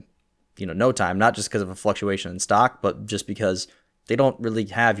in no time, not just because of a fluctuation in stock, but just because they don't really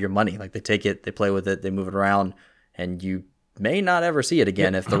have your money. Like they take it, they play with it, they move it around, and you may not ever see it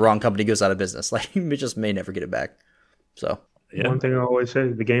again if the wrong company goes out of business. Like you just may never get it back. So Yeah. One thing I always say: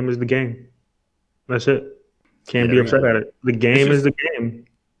 the game is the game. That's it. Can't Yeah, be upset at it. The game just- is the game.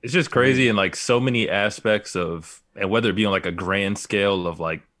 It's just crazy in like so many aspects of, and whether it be on like a grand scale of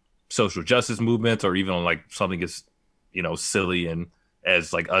like social justice movements, or even on like something as, silly and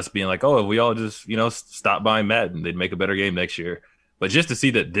as like us being like, oh, if we all just, stop buying Madden, they'd make a better game next year. But just to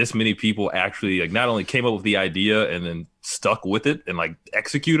see that this many people actually like not only came up with the idea and then stuck with it and like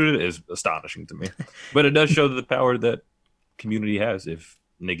executed it is astonishing to me. But it does show the power that community has if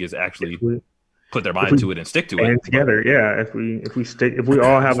niggas actually If we put their if mind we to it and stick to band it. together, yeah. If we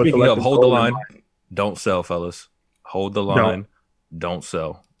all have a Speaking of, collective hold the goal in line. mind, Don't sell, fellas. Hold the don't line. Don't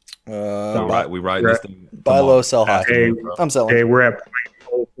sell. don't. We ride We're this at, thing. buy Come low, on. sell high. Has to Hey, be, bro. I'm selling. hey, we're at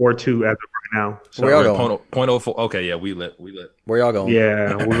 0.042 as of right now. So Where y'all We're going? at .04. Okay, yeah, we lit. Where y'all going?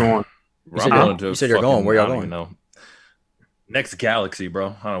 yeah, we're going. You said you're going. Where y'all I don't going? even know. Next galaxy,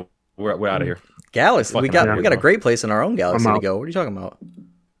 bro. I don't know. We're out of here. Galaxy. We Fucking got a out. great place in our own galaxy I'm to out. go. What are you talking about?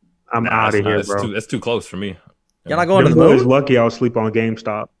 I'm out of here, bro. That's too close for me. Y'all not going to Them the boys moon? lucky I'll sleep on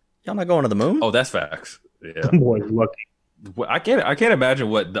GameStop. Y'all not going to the moon? Oh, that's facts. Yeah. Them boys lucky. Well, I can't imagine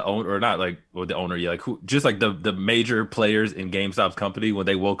what the owner, or not like what the owner, yeah, like who, just like the major players in GameStop's company, when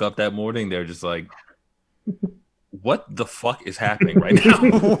they woke up that morning, they're just like, what the fuck is happening right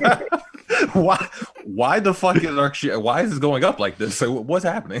now? why the fuck is our shit? Why is this going up like this? So what's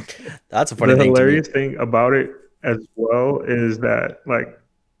happening? That's a funny The thing to me. hilarious thing about it as well is that like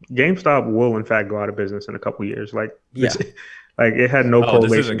GameStop will in fact go out of business in a couple years. Like Yeah. like it had no Oh, correlation.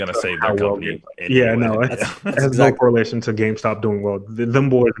 this isn't gonna to save how their well company. Yeah, anyway. no, it That's has exactly. no correlation to GameStop doing well. Them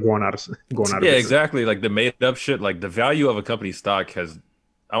boys are going out of Yeah, business. exactly. Like the made up shit, like the value of a company's stock has,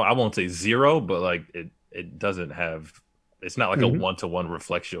 I won't say zero, but like it doesn't have It's not like a one-to-one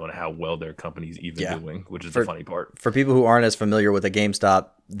reflection on how well their company's even doing, which is the funny part. For people who aren't as familiar with a GameStop,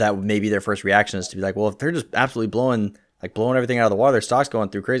 that may be their first reaction is to be like, well, if they're just absolutely blowing everything out of the water, their stock's going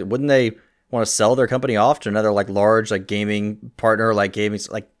through crazy. Wouldn't they want to sell their company off to another like large like gaming partner, like gaming?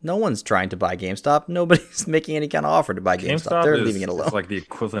 Like no one's trying to buy GameStop. Nobody's making any kind of offer to buy GameStop. They're leaving it alone. It's like the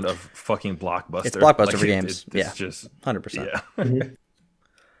equivalent of fucking Blockbuster. It's Blockbuster like, for games. It's just 100%. Yeah.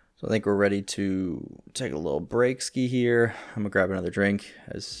 So I think we're ready to take a little break ski here. I'm gonna grab another drink,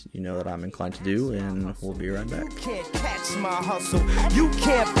 as you know that I'm inclined to do, and we'll be right back. Can't catch my hustle. You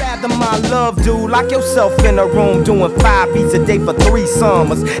can't fathom my love, dude. Lock yourself in a room doing 5 beats a day for 3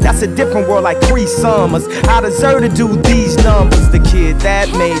 summers. That's a different world like 3 summers. I deserve to do these numbers. The kid that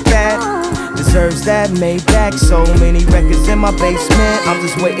made that deserves that made back. So many records in my basement. I'm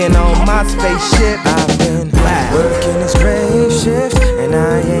just waiting on my spaceship. I've been working this grave shift, and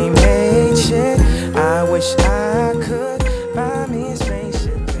I ain't made shit. I wish I could buy me a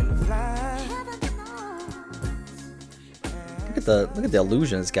spaceship and fly. Look at the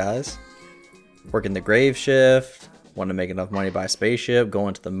illusions, guys. Working the grave shift, wanting to make enough money to buy a spaceship,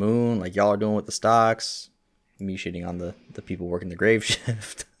 going to the moon, like y'all are doing with the stocks. Me shitting on the people working the grave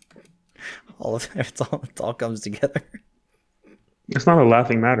shift. All of it, it all comes together. It's not a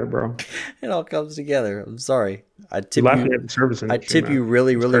laughing matter, bro. It all comes together. I'm sorry. I tip laughing at the service I industry, tip man. you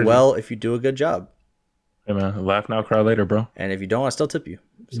really, It's really crazy. well if you do a good job. Hey man, laugh now, cry later, bro. And if you don't, I still tip you.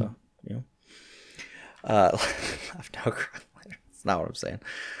 So, you know. Laugh now, cry later. That's not what I'm saying.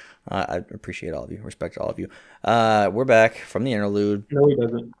 I appreciate all of you. Respect all of you. We're back from the interlude. No, he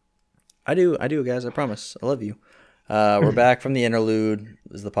doesn't. I do, guys. I promise. I love you. We're back from the interlude.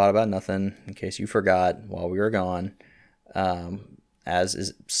 This is the Pod About Nothing, in case you forgot while we were gone. As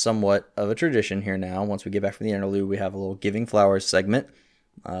is somewhat of a tradition here now. Once we get back from the interlude, we have a little Giving Flowers segment.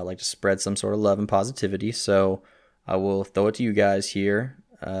 I like to spread some sort of love and positivity. So I will throw it to you guys here.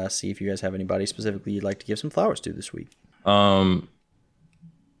 See if you guys have anybody specifically you'd like to give some flowers to this week. I'm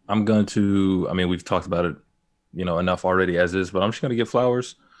going to, I mean, we've talked about it, enough already as is, but I'm just going to give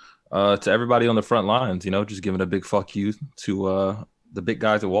flowers to everybody on the front lines, just giving a big fuck you to the big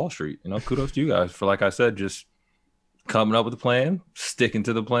guys at Wall Street. Kudos to you guys for, like I said, just coming up with a plan, sticking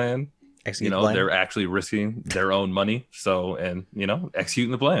to the plan. Execute the plan. They're actually risking their own money. So, and,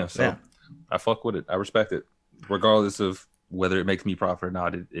 executing the plan. So Yeah. I fuck with it. I respect it. Regardless of whether it makes me profit or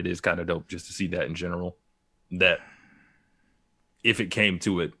not, it is kind of dope just to see that in general. That if it came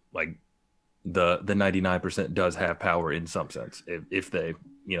to it, like the 99% does have power in some sense if they,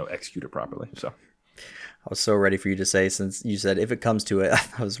 execute it properly. So I was so ready for you to say, since you said if it comes to it,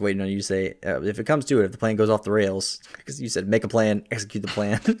 I was waiting on you to say if it comes to it, if the plan goes off the rails, because you said make a plan, execute the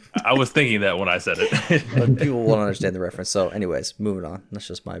plan. I was thinking that when I said it. But people won't understand the reference. So anyways, moving on. That's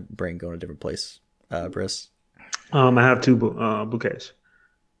just my brain going a different place. Briss. I have 2 bouquets.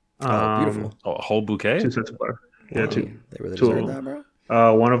 Beautiful. Oh, a whole bouquet? 2 sets of flowers. Yeah, 2. They really 2 of deserve them. that,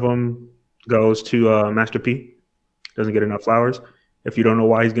 bro. One of them goes to Master P. Doesn't get enough flowers. If you don't know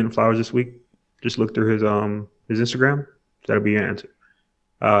why he's getting flowers this week, just look through his Instagram. That'll be your answer.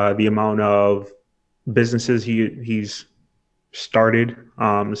 The amount of businesses he's started.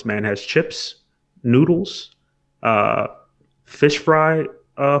 This man has chips, noodles, fish fry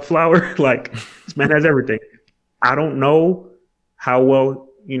flour. Like, this man has everything. I don't know how well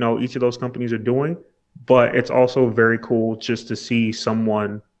each of those companies are doing, but it's also very cool just to see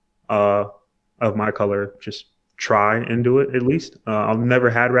someone of my color just try and do it. At least I've never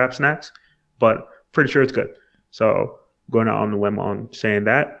had Rap Snacks, but pretty sure it's good. So going out on the limb on saying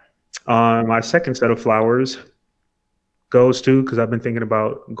that. My second set of flowers goes to, because I've been thinking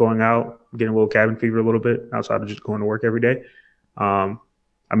about going out, getting a little cabin fever a little bit outside of just going to work every day.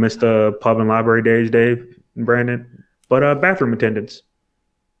 I miss the pub and library days, Dave and Brandon, but bathroom attendants,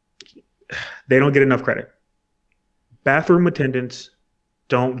 they don't get enough credit. Bathroom attendants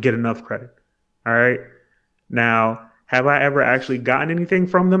don't get enough credit. All right. Now, have I ever actually gotten anything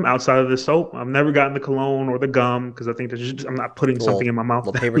from them outside of the soap? I've never gotten the cologne or the gum, because I think that's just, I'm not putting something in my mouth.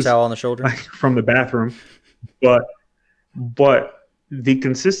 Little that paper was, towel on the shoulder. like, from the bathroom. But the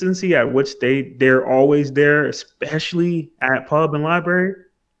consistency at which they're always there, especially at pub and library,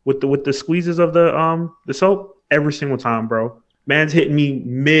 with the squeezes of the soap every single time, bro. Man's hitting me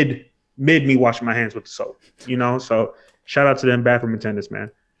mid me washing my hands with the soap. So shout out to them bathroom attendants, man.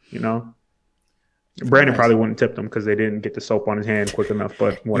 Brandon probably wouldn't tip them because they didn't get the soap on his hand quick enough,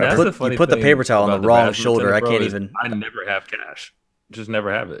 but whatever. You put the paper towel on about the wrong bathroom shoulder. attendant, I can't is even. I never have cash. Just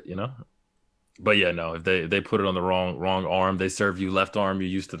never have it, But yeah, no, if they put it on the wrong arm, they serve you left arm, you're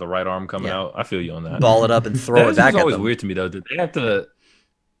used to the right arm coming out. I feel you on that. Ball it up and throw That it back was at always them. weird to me though. Did they have to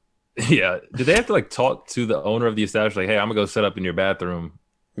Yeah. Did they have to like talk to the owner of the establishment? Like, hey, I'm gonna go set up in your bathroom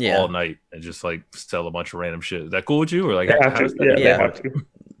Yeah, all night and just like sell a bunch of random shit. Is that cool with you, or like They have how to. does that Yeah, even they Yeah. have work? to.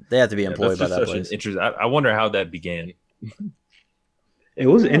 they have to be Yeah, employed that's by just that such an place. interesting. I wonder how that began. It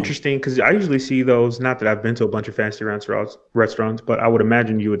was interesting because I usually see those. Not that I've been to a bunch of fancy restaurants, but I would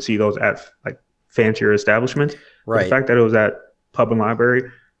imagine you would see those at like fancier establishments. But the Right. fact that it was at Pub and Library,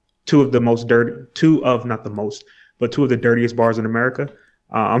 two of not the most, but two of the dirtiest bars in America.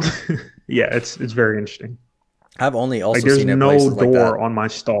 Um, yeah, it's very interesting. I've only also Like, there's seen it no places like door that. on my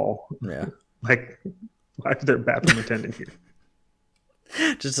stall. Yeah. Like, why is there a bathroom attendant here?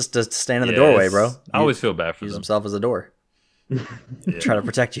 Just to stand in the Yeah, doorway, bro. I always feel bad for Use them. himself as a door. Yeah. Try to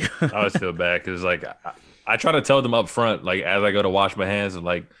protect you. I always feel bad because like I try to tell them up front, like as I go to wash my hands, and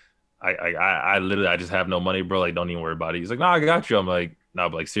like I literally I just have no money, bro. Like, don't even worry about it. He's like, no, I got you. I'm like, no,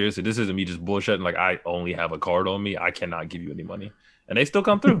 but like seriously, this isn't me just bullshitting. Like, I only have a card on me. I cannot give you any money, and they still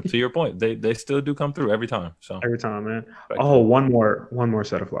come through. To your point, they still do come through every time. So Every time, man. respect to Oh, them. one more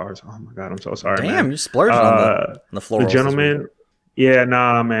set of flowers. Oh my God, I'm so sorry, Damn, man. you splurging on Uh, the the florals this week. gentleman, yeah,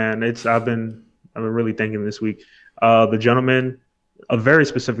 nah, man. I've been really thinking this week. The gentleman, a very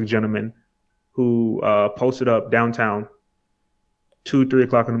specific gentleman, who posted up downtown 2, 3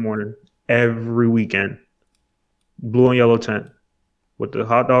 o'clock in the morning every weekend, blue and yellow tent with the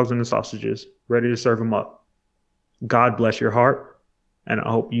hot dogs and the sausages, ready to serve them up. God bless your heart, and I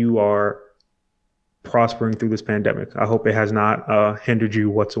hope you are prospering through this pandemic. I hope it has not hindered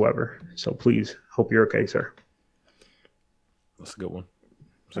you whatsoever. So please, hope you're okay, sir. That's a good one.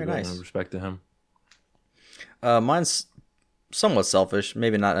 That's Very a good nice. one. Respect to him. Mine's somewhat selfish,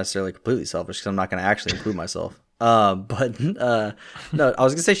 maybe not necessarily completely selfish because I'm not going to actually include myself. But no, I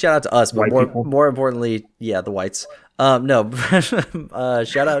was gonna say shout out to us, but White people. more importantly, yeah, the whites. No,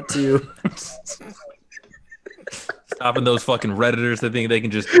 shout out to Stopping those fucking redditors that think they can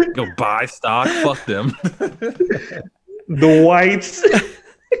just go buy stock. Fuck them. The whites. you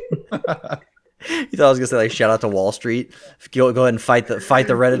thought I was gonna say like shout out to Wall Street. Go ahead and fight the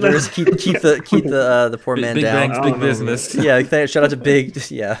redditors. Keep the poor man Big down. banks, I big don't know, business. Yeah, shout out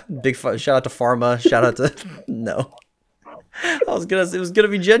to shout out to Pharma. Shout out to no. It was gonna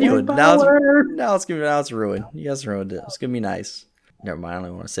be genuine. Now it's ruined. You guys ruined it. It's gonna be nice. Never mind. I don't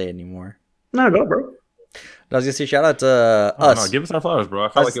even want to say it anymore. No, go, bro. I was gonna say shout out to Oh, us. no, give us our flowers, bro. I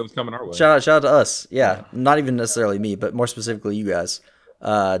felt Us- like it was coming our way. Shout out to us. Yeah, not even necessarily me, but more specifically you guys.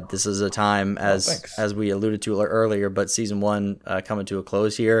 This is a time thanks. as we alluded to earlier, but season 1 coming to a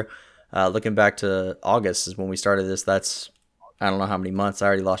close here. Looking back to August is when we started this. That's I don't know how many months. I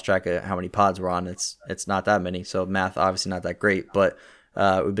already lost track of how many pods we're on. It's not that many, so math obviously not that great. But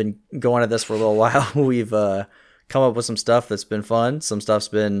we've been going at this for a little while. We've come up with some stuff that's been fun. Some stuff's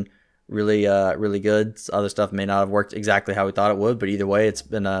been really good. Other stuff may not have worked exactly how we thought it would, but either way, it's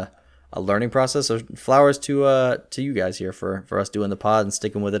been a learning process. So flowers to you guys here for us doing the pod and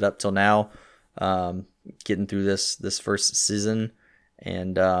sticking with it up till now, getting through this first season,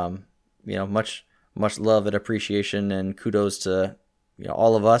 and much love and appreciation and kudos to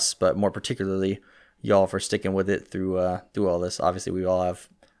all of us, but more particularly y'all for sticking with it through all this. Obviously, we all have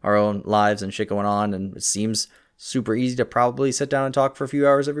our own lives and shit going on, and it seems super easy to probably sit down and talk for a few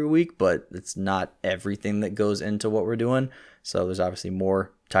hours every week, but it's not everything that goes into what we're doing. So there's obviously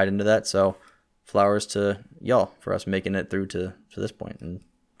more tied into that. So flowers to y'all for us making it through to this point and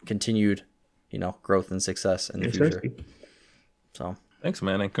continued, growth and success in the future. So Thanks,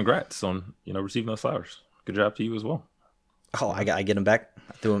 man, and congrats on receiving those flowers. Good job to you as well. I get them back.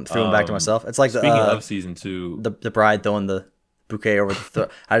 I threw them back to myself. It's like Speaking of season 2, the bride throwing the bouquet over the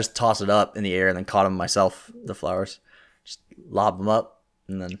I just tossed it up in the air and then caught them myself, the flowers. Just lob them up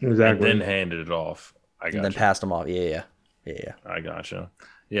and then Exactly. and then handed it off. and then passed them off. Yeah. I gotcha.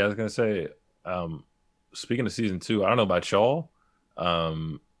 Yeah, I was gonna say, speaking of season 2, I don't know about y'all,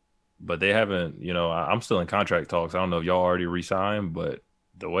 but they haven't. I'm still in contract talks. I don't know if y'all already re-signed, but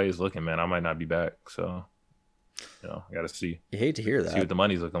the way it's looking, man, I might not be back. So, I got to see You hate to hear that. what the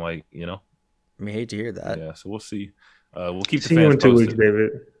money's looking like. I mean, hate to hear that. Yeah. So we'll see. We'll keep the See you fans in 2 weeks, posted.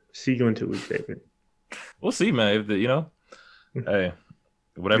 David. See you in 2 weeks, David. We'll see, man. If hey,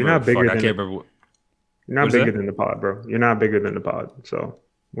 whatever. You're not bigger I than can't remember. You're not What's bigger that? than the pod, bro. You're not bigger than the pod. So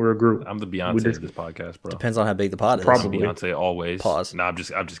we're a group. I'm the Beyonce of this podcast, bro. Depends on how big the pod is. Probably. Beyonce always. Pause. No, I'm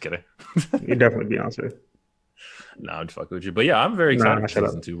just kidding. You're definitely Beyonce. No, I'm just fucking with you. But yeah, I'm very excited Nah, for shut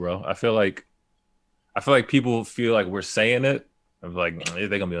season up. 2, bro. I feel like people feel like we're saying it. I'm like, they're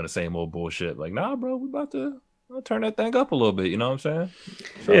gonna be on the same old bullshit. Like, nah, bro, we about to turn that thing up a little bit. You know what I'm saying?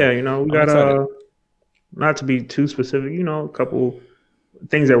 So, Yeah, we I'm got excited. not to be too specific, a couple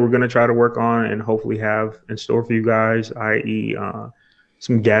things that we're gonna try to work on and hopefully have in store for you guys, i.e.,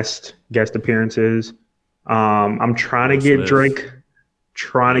 some guest appearances. I'm trying to Will get Smith.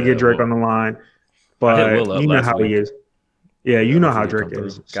 Drake on the line, but Will up you know last how he week. is. Yeah, you know how hopefully Drake he'll come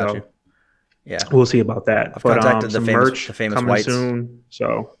is. through. Got So you. Yeah, we'll see about that. I've But contacted the some famous- merch the famous coming whites. soon.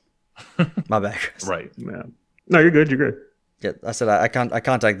 So my bad, Chris. Right. yeah. No, you're good. You're good. Yeah, I said I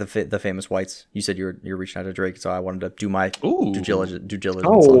contacted the famous whites. You said you're reaching out to Drake, so I wanted to do my Ooh. due diligence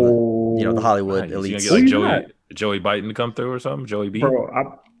on Oh, the Hollywood Nice. You elites. gonna Who get you like Joey Biden to come through or something? Joey B. bro.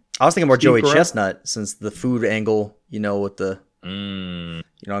 I was thinking more Steve Joey Carell? Chestnut since the food angle, with the Mm, you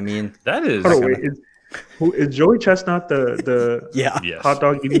know what I mean? that is. Hold on, wait. Is Joey Chestnut the Yeah. Yes. hot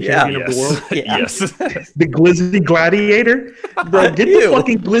dog eating Yeah. champion of the world? Yeah. Yes. The Glizzy Gladiator, bro. Get the Ew.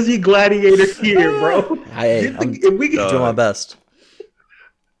 fucking Glizzy Gladiator here, bro. Hey, I'm If we can, doing my best.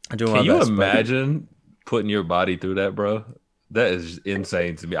 I'm doing my Can you best. but- imagine putting your body through that, bro? That is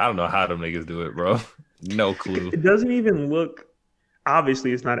insane to me. I don't know how them niggas do it, bro. No clue. it doesn't even look.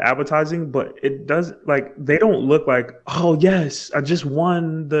 Obviously, it's not appetizing, but it does. Like they don't look like. Oh yes, I just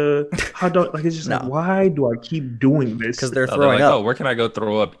won the hot dog. Like it's just like, No. why do I keep doing this? Because they're No, throwing like, up. oh, where can I go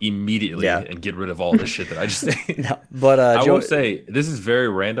throw up immediately Yeah. and get rid of all this shit that I just ate? No, but I Joey, will say this is very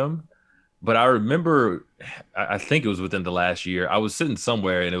random, but I remember, I think it was within the last year. I was sitting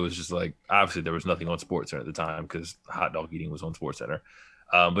somewhere and it was just like, obviously there was nothing on SportsCenter at the time because hot dog eating was on SportsCenter.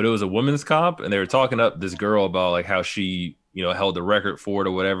 But it was a women's comp and they were talking up this girl about like how she, held the record for it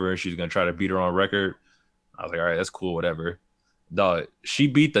or whatever, and she's gonna try to beat her on record. I was like, all right, that's cool, whatever. Dog, she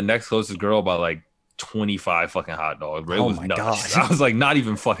beat the next closest girl by like 25 fucking hot dogs. Bro. It Oh was my nuts. God. I was like, not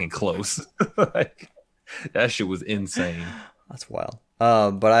even fucking close. Like, that shit was insane. that's wild.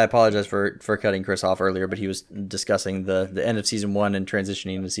 But I apologize for cutting Chris off earlier, but he was discussing the end of season 1 and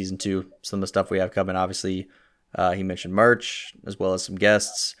transitioning into season 2. Some of the stuff we have coming. Obviously, he mentioned merch as well as some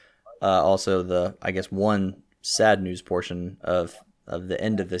guests. Also, the one sad news portion of the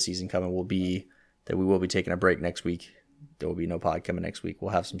end of the season coming will be that we will be taking a break next week. There will be no pod coming next week. We'll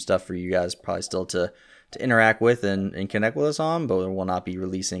have some stuff for you guys probably still to interact with and connect with us on, but we will not be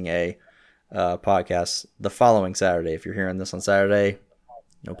releasing a podcast the following Saturday. If you're hearing this on Saturday,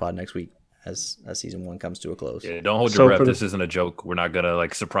 no pod next week as season 1 comes to a close. Yeah, don't hold So your breath. for the- This isn't a joke. We're not gonna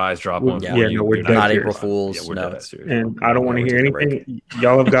like surprise drop Well, one. yeah, for yeah, you. no, we're You're dead Not serious. April Fools. Yeah, we're no. dead serious. And I don't want to we're hear taking a break. anything.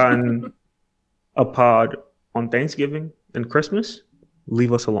 Y'all have gotten a pod on Thanksgiving and Christmas.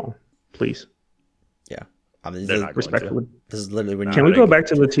 Leave us alone, please. Yeah. I mean, They're this, not going Respectfully. this is literally when Can you we go back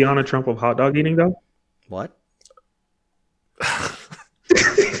to the Tiana Trump of hot dog eating though? what?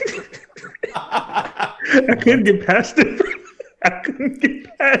 I couldn't get past it. I couldn't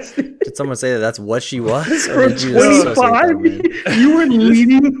get past it. Did someone say that that's what she was? For Or did you just associate 25, that, man? you were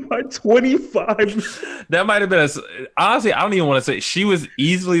leading by 25. That might have been honestly, I don't even want to say she was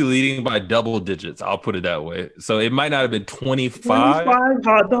easily leading by double digits. I'll put it that way. So it might not have been 25, 25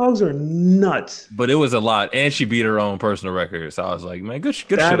 hot dogs are nuts. but it was a lot. And she beat her own personal record. So I was like, man, good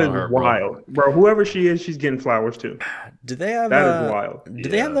That shit is on her, wild, bro. Whoever she is, she's getting flowers too. Do they have That is wild. Do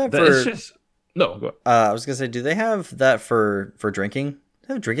they have that for It's just no. Go ahead. I was gonna say, do they have that for drinking? Do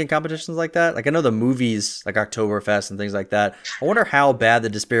they have drinking competitions like that? Like I know the movies like Oktoberfest and things like that. I wonder how bad the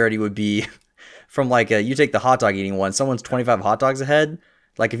disparity would be from like you take the hot dog eating one, someone's 25 hot dogs ahead.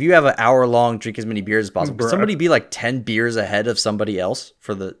 Like if you have an hour long, drink as many beers as possible. Could Bruh. somebody be like 10 beers ahead of somebody else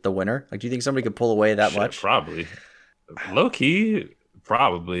for the winner? Like do you think somebody could pull away that Shit, much? Probably. Low key,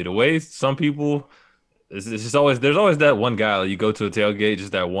 probably. The way some people it's just always there's always that one guy like, you go to a tailgate,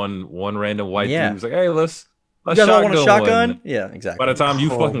 just that one random white Yeah. dude who's like, hey, let's You guys all want a one." shotgun? Yeah, exactly. By the time you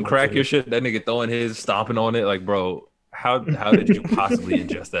Oh, fucking my crack your goodness. shit, that nigga throwing his, stomping on it, like, bro, how did you possibly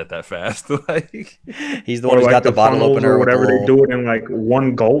ingest that fast? Like, He's the one who's like got the bottle funnels opener or with whatever. the They little- do it in like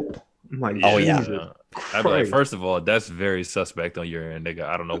one gulp. I'm like, Oh, yeah. Jesus I'd be like, Christ. first of all, that's very suspect on your end, nigga.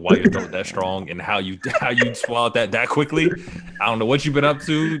 I don't know why you're throwing that strong and how you swallowed that quickly. I don't know what you've been up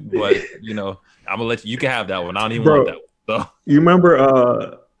to, but I'm gonna let you can have that one. I don't even Bro. want that one. So You remember?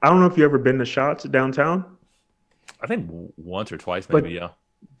 I don't know if you ever been to Shots downtown. I think once or twice, maybe, yeah.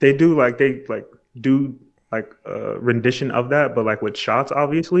 They do a rendition of that, but like with shots,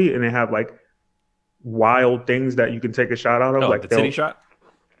 obviously, and they have like wild things that you can take a shot out of, No, like the titty they'll- shot.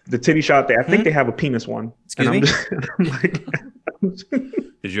 The titty shot. I think they have a penis one. Excuse and me? I'm like,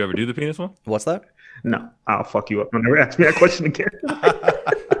 Did you ever do the penis one? What's that? no, I'll fuck you up. Don't never ask me that question again.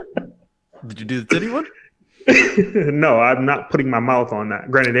 Did you do the titty one? No, I'm not putting my mouth on that.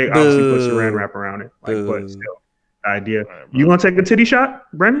 Granted, they obviously put Boo. saran wrap around it, like, Boo. but still, the idea. All right, bro. You want to take a titty shot,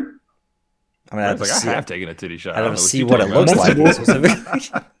 Brendan? I mean, I I was have like, to I see, have taken a titty shot. I'd I have don't to know see you what it talking looks about. like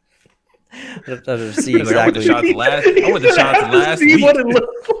specifically. I'd have to see He's like, I went exactly. to shots last. I went to shots last See week. what it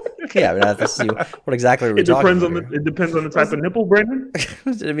looks like. Yeah, I mean, that's what exactly are we It talking depends about? it depends on the type of nipple, Brandon. I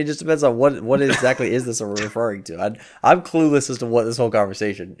mean, it just depends on what exactly is this we're referring to. I'm clueless as to what this whole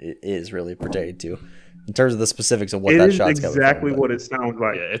conversation is really pertaining to, in terms of the specifics of what It that is shot's coming exactly from. what it sounds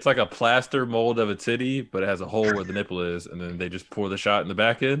like. Yeah, it's like a plaster mold of a titty, but it has a hole where the nipple is, and then they just pour the shot in the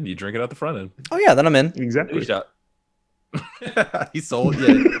back end. You drink it out the front end. Oh yeah, then I'm in. Exactly. Titty shot. He sold.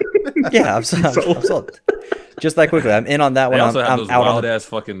 Yeah. Yeah, I'm sold. Just that quickly, I'm in on that They one. also have I'm those out on wild the, ass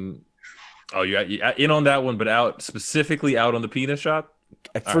fucking. Oh, you're in on that one, but out specifically out on the penis shot.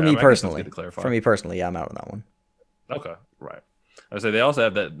 for me I guess that's personally. good to clarify. For me personally, yeah, I'm out on that one. Okay, right. I say they also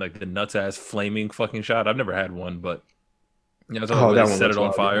have that like the nuts ass flaming fucking shot. I've never had one, but it's Oh, where that they one set looks it on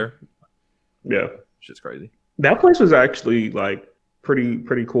wild, fire. Yeah. Shit's crazy. That place was actually like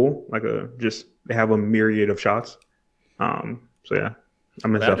pretty cool. Like they have a myriad of shots. So yeah, I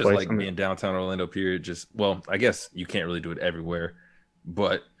miss I that just place. like being downtown Orlando. Period. I guess you can't really do it everywhere,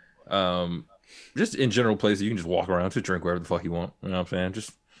 but just in general places you can just walk around to drink wherever the fuck you want. You know what I'm saying?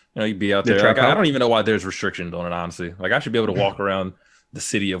 Just you be out The there. trap Like, I house? don't even know why there's restrictions on it. Honestly, like I should be able to walk around the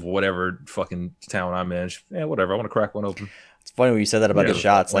city of whatever fucking town I'm in. Whatever. I want to crack one open. It's funny when you said that about Yeah. the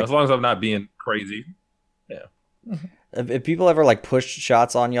shots. Like, As long as I'm not being crazy. if people ever like push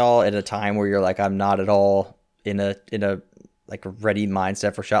shots on y'all at a time where you're like, I'm not at all in a like a ready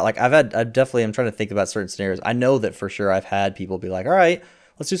mindset for shot. Like I'm trying to think about certain scenarios. I know that for sure I've had people be like, all right,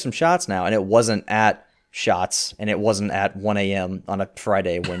 let's do some shots now. And it wasn't at shots and it wasn't at 1 a.m. on a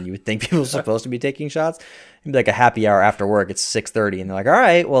Friday when you would think people are supposed to be taking shots. It'd be like a happy hour after work. It's 6:30 and they're like, all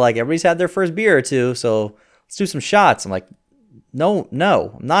right, well, like everybody's had their first beer or two. So let's do some shots. I'm like, no,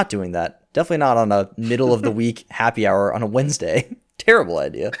 I'm not doing that. Definitely not on a middle of the week happy hour on a Wednesday. Terrible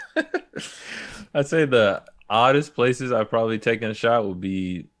idea. I'd say the oddest places I've probably taken a shot would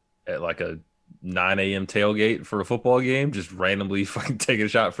be at like a 9 a.m. tailgate for a football game, just randomly fucking taking a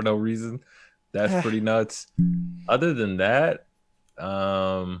shot for no reason. That's pretty nuts. Other than that,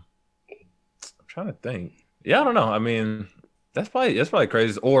 I'm trying to think. Yeah, I don't know. I mean, that's probably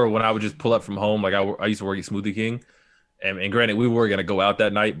crazy. Or when I would just pull up from home, like I used to work at Smoothie King. And granted, we were gonna go out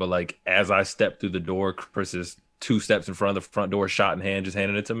that night, but like as I stepped through the door, Chris is 2 steps in front of the front door, shot in hand, just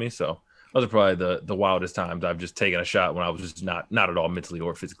handing it to me. So those are probably the wildest times I've just taken a shot when I was just not at all mentally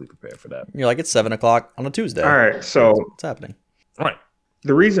or physically prepared for that. You're like, it's 7:00 on a Tuesday. All right, so What's happening? All right.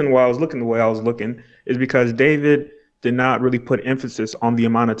 the reason why I was looking the way I was looking is because David did not really put emphasis on the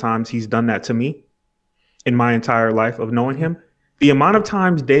amount of times he's done that to me in my entire life of knowing him. The amount of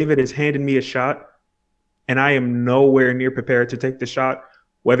times David has handed me a shot and I am nowhere near prepared to take the shot,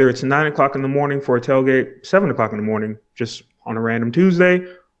 whether it's 9:00 in the morning for a tailgate, 7:00 in the morning, just on a random Tuesday,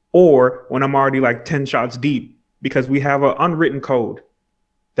 or when I'm already like 10 shots deep, because we have an unwritten code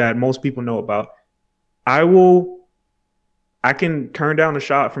that most people know about. I can turn down a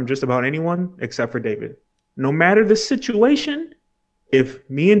shot from just about anyone except for David. No matter the situation, if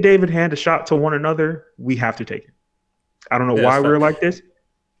me and David hand a shot to one another, we have to take it. I don't know why we're like this.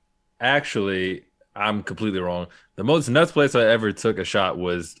 Actually, I'm completely wrong. The most nuts place I ever took a shot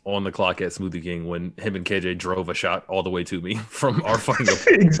was on the clock at Smoothie King when him and KJ drove a shot all the way to me from our fucking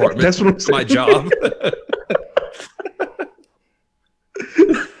apartment. That's what I'm to my saying. job.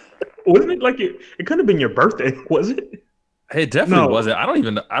 Wasn't it like it couldn't have been your birthday, was it? It definitely No. wasn't. I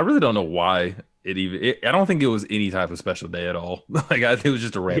really don't know why I don't think it was any type of special day at all. Like it was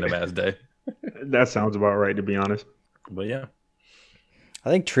just a random ass day. That sounds about right, to be honest. But yeah, I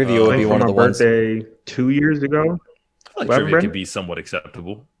think trivia I would think be for one of my the ones. birthday 2 years ago. I feel like What, trivia Brendan? can be somewhat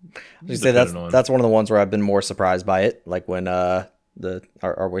acceptable. You say that's depending on- that's one of the ones where I've been more surprised by it. Like when our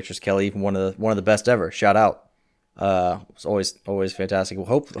waitress Kelly, one of the best ever. Shout out. It's always fantastic. We'll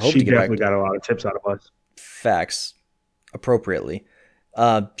hope She to get back definitely got a lot of tips out of us. facts appropriately.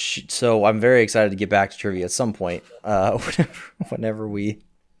 So I'm very excited to get back to trivia at some point. Whenever we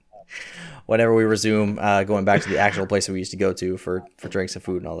resume going back to the actual place that we used to go to for drinks and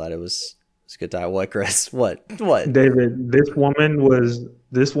food and all that. It was a good time. What, Chris? What? David, this woman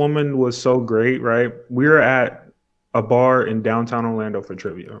was so great, right? We were at a bar in downtown Orlando for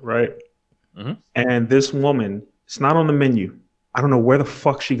trivia, right? Mhm. And this woman, it's not on the menu. I don't know where the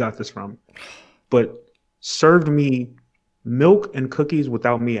fuck she got this from, but served me milk and cookies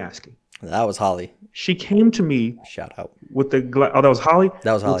without me asking. That was Holly. She came to me Shout out. with the that was Holly.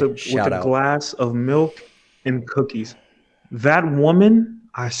 That was Holly. With Shout a out. glass of milk and cookies. That woman,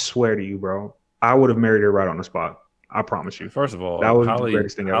 I swear to you, bro, I would have married her right on the spot. I promise you. First of all, That was the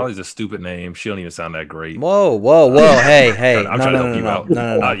greatest thing ever. Holly's a stupid name. She don't even sound that great. Whoa. Hey. I'm No, trying to no, help you no, out.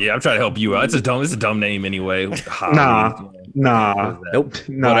 no. Yeah, I'm trying to help you out. It's a dumb name anyway. Holly. Nah. Nope.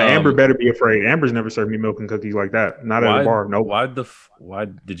 Nah, But, Amber better be afraid. Amber's never served me milk and cookies like that. Not at a bar. Nope. Why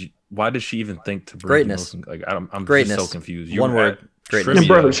did you? why did she even think to bring Greatness? Like I'm Greatness. just so confused. One word. Greatness. Yeah,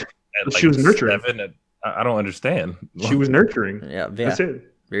 Trivia bro, at, she was nurturing. 7, I don't understand. She was nurturing. Yeah. That's it.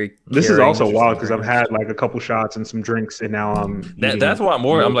 Very. This is caring. also wild because I've had like a couple shots and some drinks, and now I'm. That's why I'm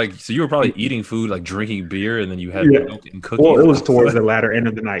milk. like, so you were probably eating food, like drinking beer, and then you had Yeah. milk and cookies. Well, it was towards the latter end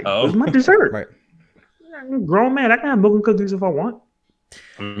of the night. Oh. It was my dessert. Right. I'm a grown man. I can have milk and cookies if I want.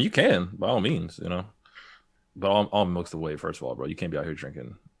 I mean, you can, by all means, you know. But all milk's the way, first of all, bro. You can't be out here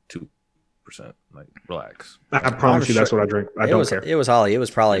drinking 2%. Like, relax. I promise you, that's what I drink. I don't care. It was Holly. It was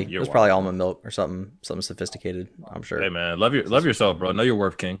probably You're probably wild. almond milk or something sophisticated. I'm sure. Hey, man, love yourself, bro. Know your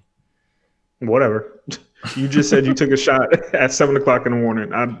worth, King. Whatever. You just said you took a shot at 7:00 in the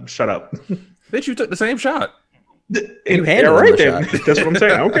morning. Shut up. Bitch, you took the same shot. You handed him the then. shot. That's what I'm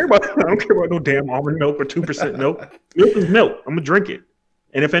saying. I don't care about no damn almond milk or 2% milk. Milk is milk. I'm gonna drink it.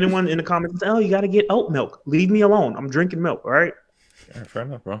 And if anyone in the comments says, "Oh, you got to get oat milk," leave me alone. I'm drinking milk. All right. Yeah, fair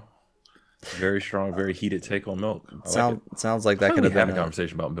enough, bro. Very strong, very heated take on milk. I like it. Sounds like I that thought could we have had been a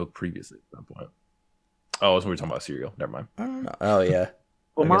conversation about milk previously at that point. Oh, that's when we were talking about cereal. Never mind. I don't know. Oh yeah.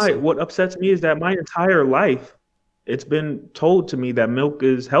 Well, I guess so. what upsets me is that my entire life, it's been told to me that milk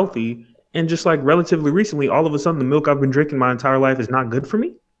is healthy, and just like relatively recently, all of a sudden, the milk I've been drinking my entire life is not good for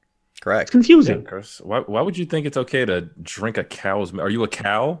me. It's Correct. confusing. Chris, why would you think it's okay to drink a cow's milk? Are you a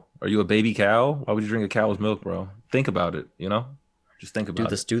cow? Are you a baby cow? Why would you drink a cow's milk, bro? Think about it, you know? Just think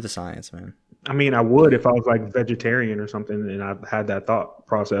about it. Do the science, man. I mean, I would if I was like vegetarian or something, and I had that thought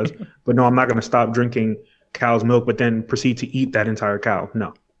process. But no, I'm not going to stop drinking cow's milk, but then proceed to eat that entire cow.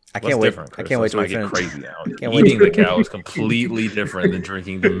 No. I What's can't wait. different, I Chris? can't wait Let's till we not get finish. crazy now. Can't wait. Eating the cow is completely different than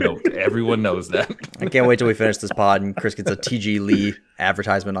drinking the milk. Everyone knows that. I can't wait till we finish this pod and Chris gets a TG Lee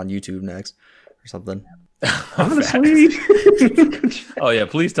advertisement on YouTube next or something. Honestly. Oh yeah,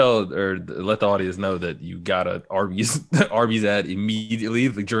 please tell or let the audience know that you got a Arby's ad immediately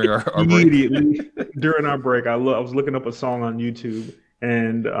during our break. Immediately during our break, I was looking up a song on YouTube,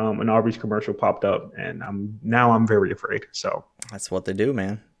 and an Arby's commercial popped up, and I'm very afraid. So That's what they do,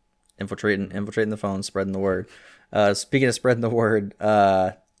 man. Infiltrating the phone, spreading the word. Speaking of spreading the word,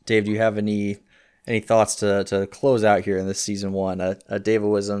 Dave, do you have any thoughts to close out here in this season 1? A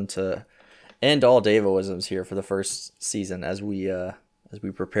Davoism to end all Davoisms here for the first season as we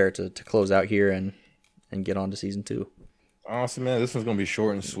prepare to close out here and get on to season 2. Honestly, man, this one's gonna be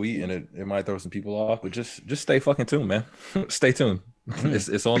short and sweet, and it might throw some people off, but just stay fucking tuned, man. Stay tuned.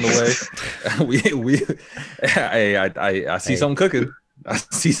 It's on the way. I see something cooking. I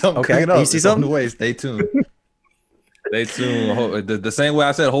see something Okay, cooking up. you see It's on something? the way. Stay tuned. Stay tuned. The same way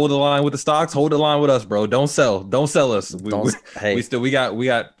I said, hold the line with the stocks. Hold the line with us, bro. Don't sell us. We got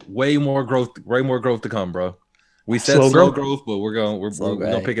way more growth to come, bro. We said slow growth, but we're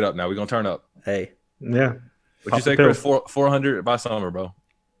gonna pick it up now. We're gonna turn up. Hey, yeah. What you say, Chris? 400 by summer, bro.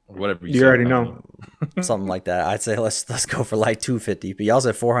 Whatever You already know. something like that. I'd say let's go for like 250. But y'all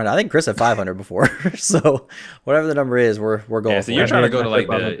said 400. I think Chris said 500 before. So whatever the number is, we're going. Yeah, so for you're it. trying to go to like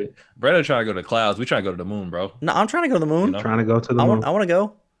 $500. Brett trying to go to the clouds. We trying to go to the moon, bro. No, I'm trying to go to the moon. You know? Trying to go to the I moon. want to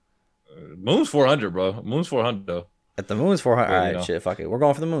go. Moon's 400, bro. Moon's 400 though. At the moon's 400. Yeah, All you right, know. shit, fuck it. We're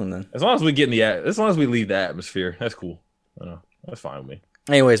going for the moon then. As long as we leave the atmosphere, that's cool. That's fine with me.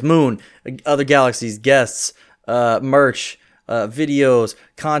 Anyways, moon, other galaxies, guests, merch, videos,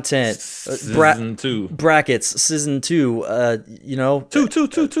 content, Season 2. brackets, season 2. You know, Two.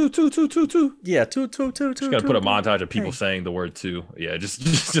 yeah, two. Just gotta put a montage of people saying the word two. Yeah,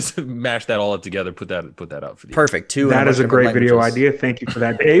 just mash that all up together. Put that up for the Perfect. 2. That in is a different great video languages. idea. Thank you for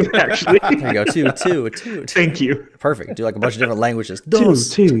that, Dave. Actually, There you go. Two. thank you. Perfect. Do like a bunch of different languages.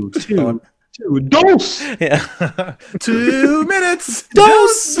 Two. Dose. Yeah. 2 minutes.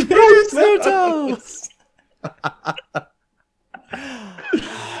 Dos minutos.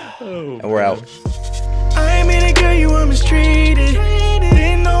 And we're out. I ain't mean to girl, you were mistreated.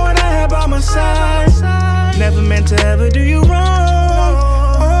 Didn't know what I had by my side. Never meant to ever do you wrong.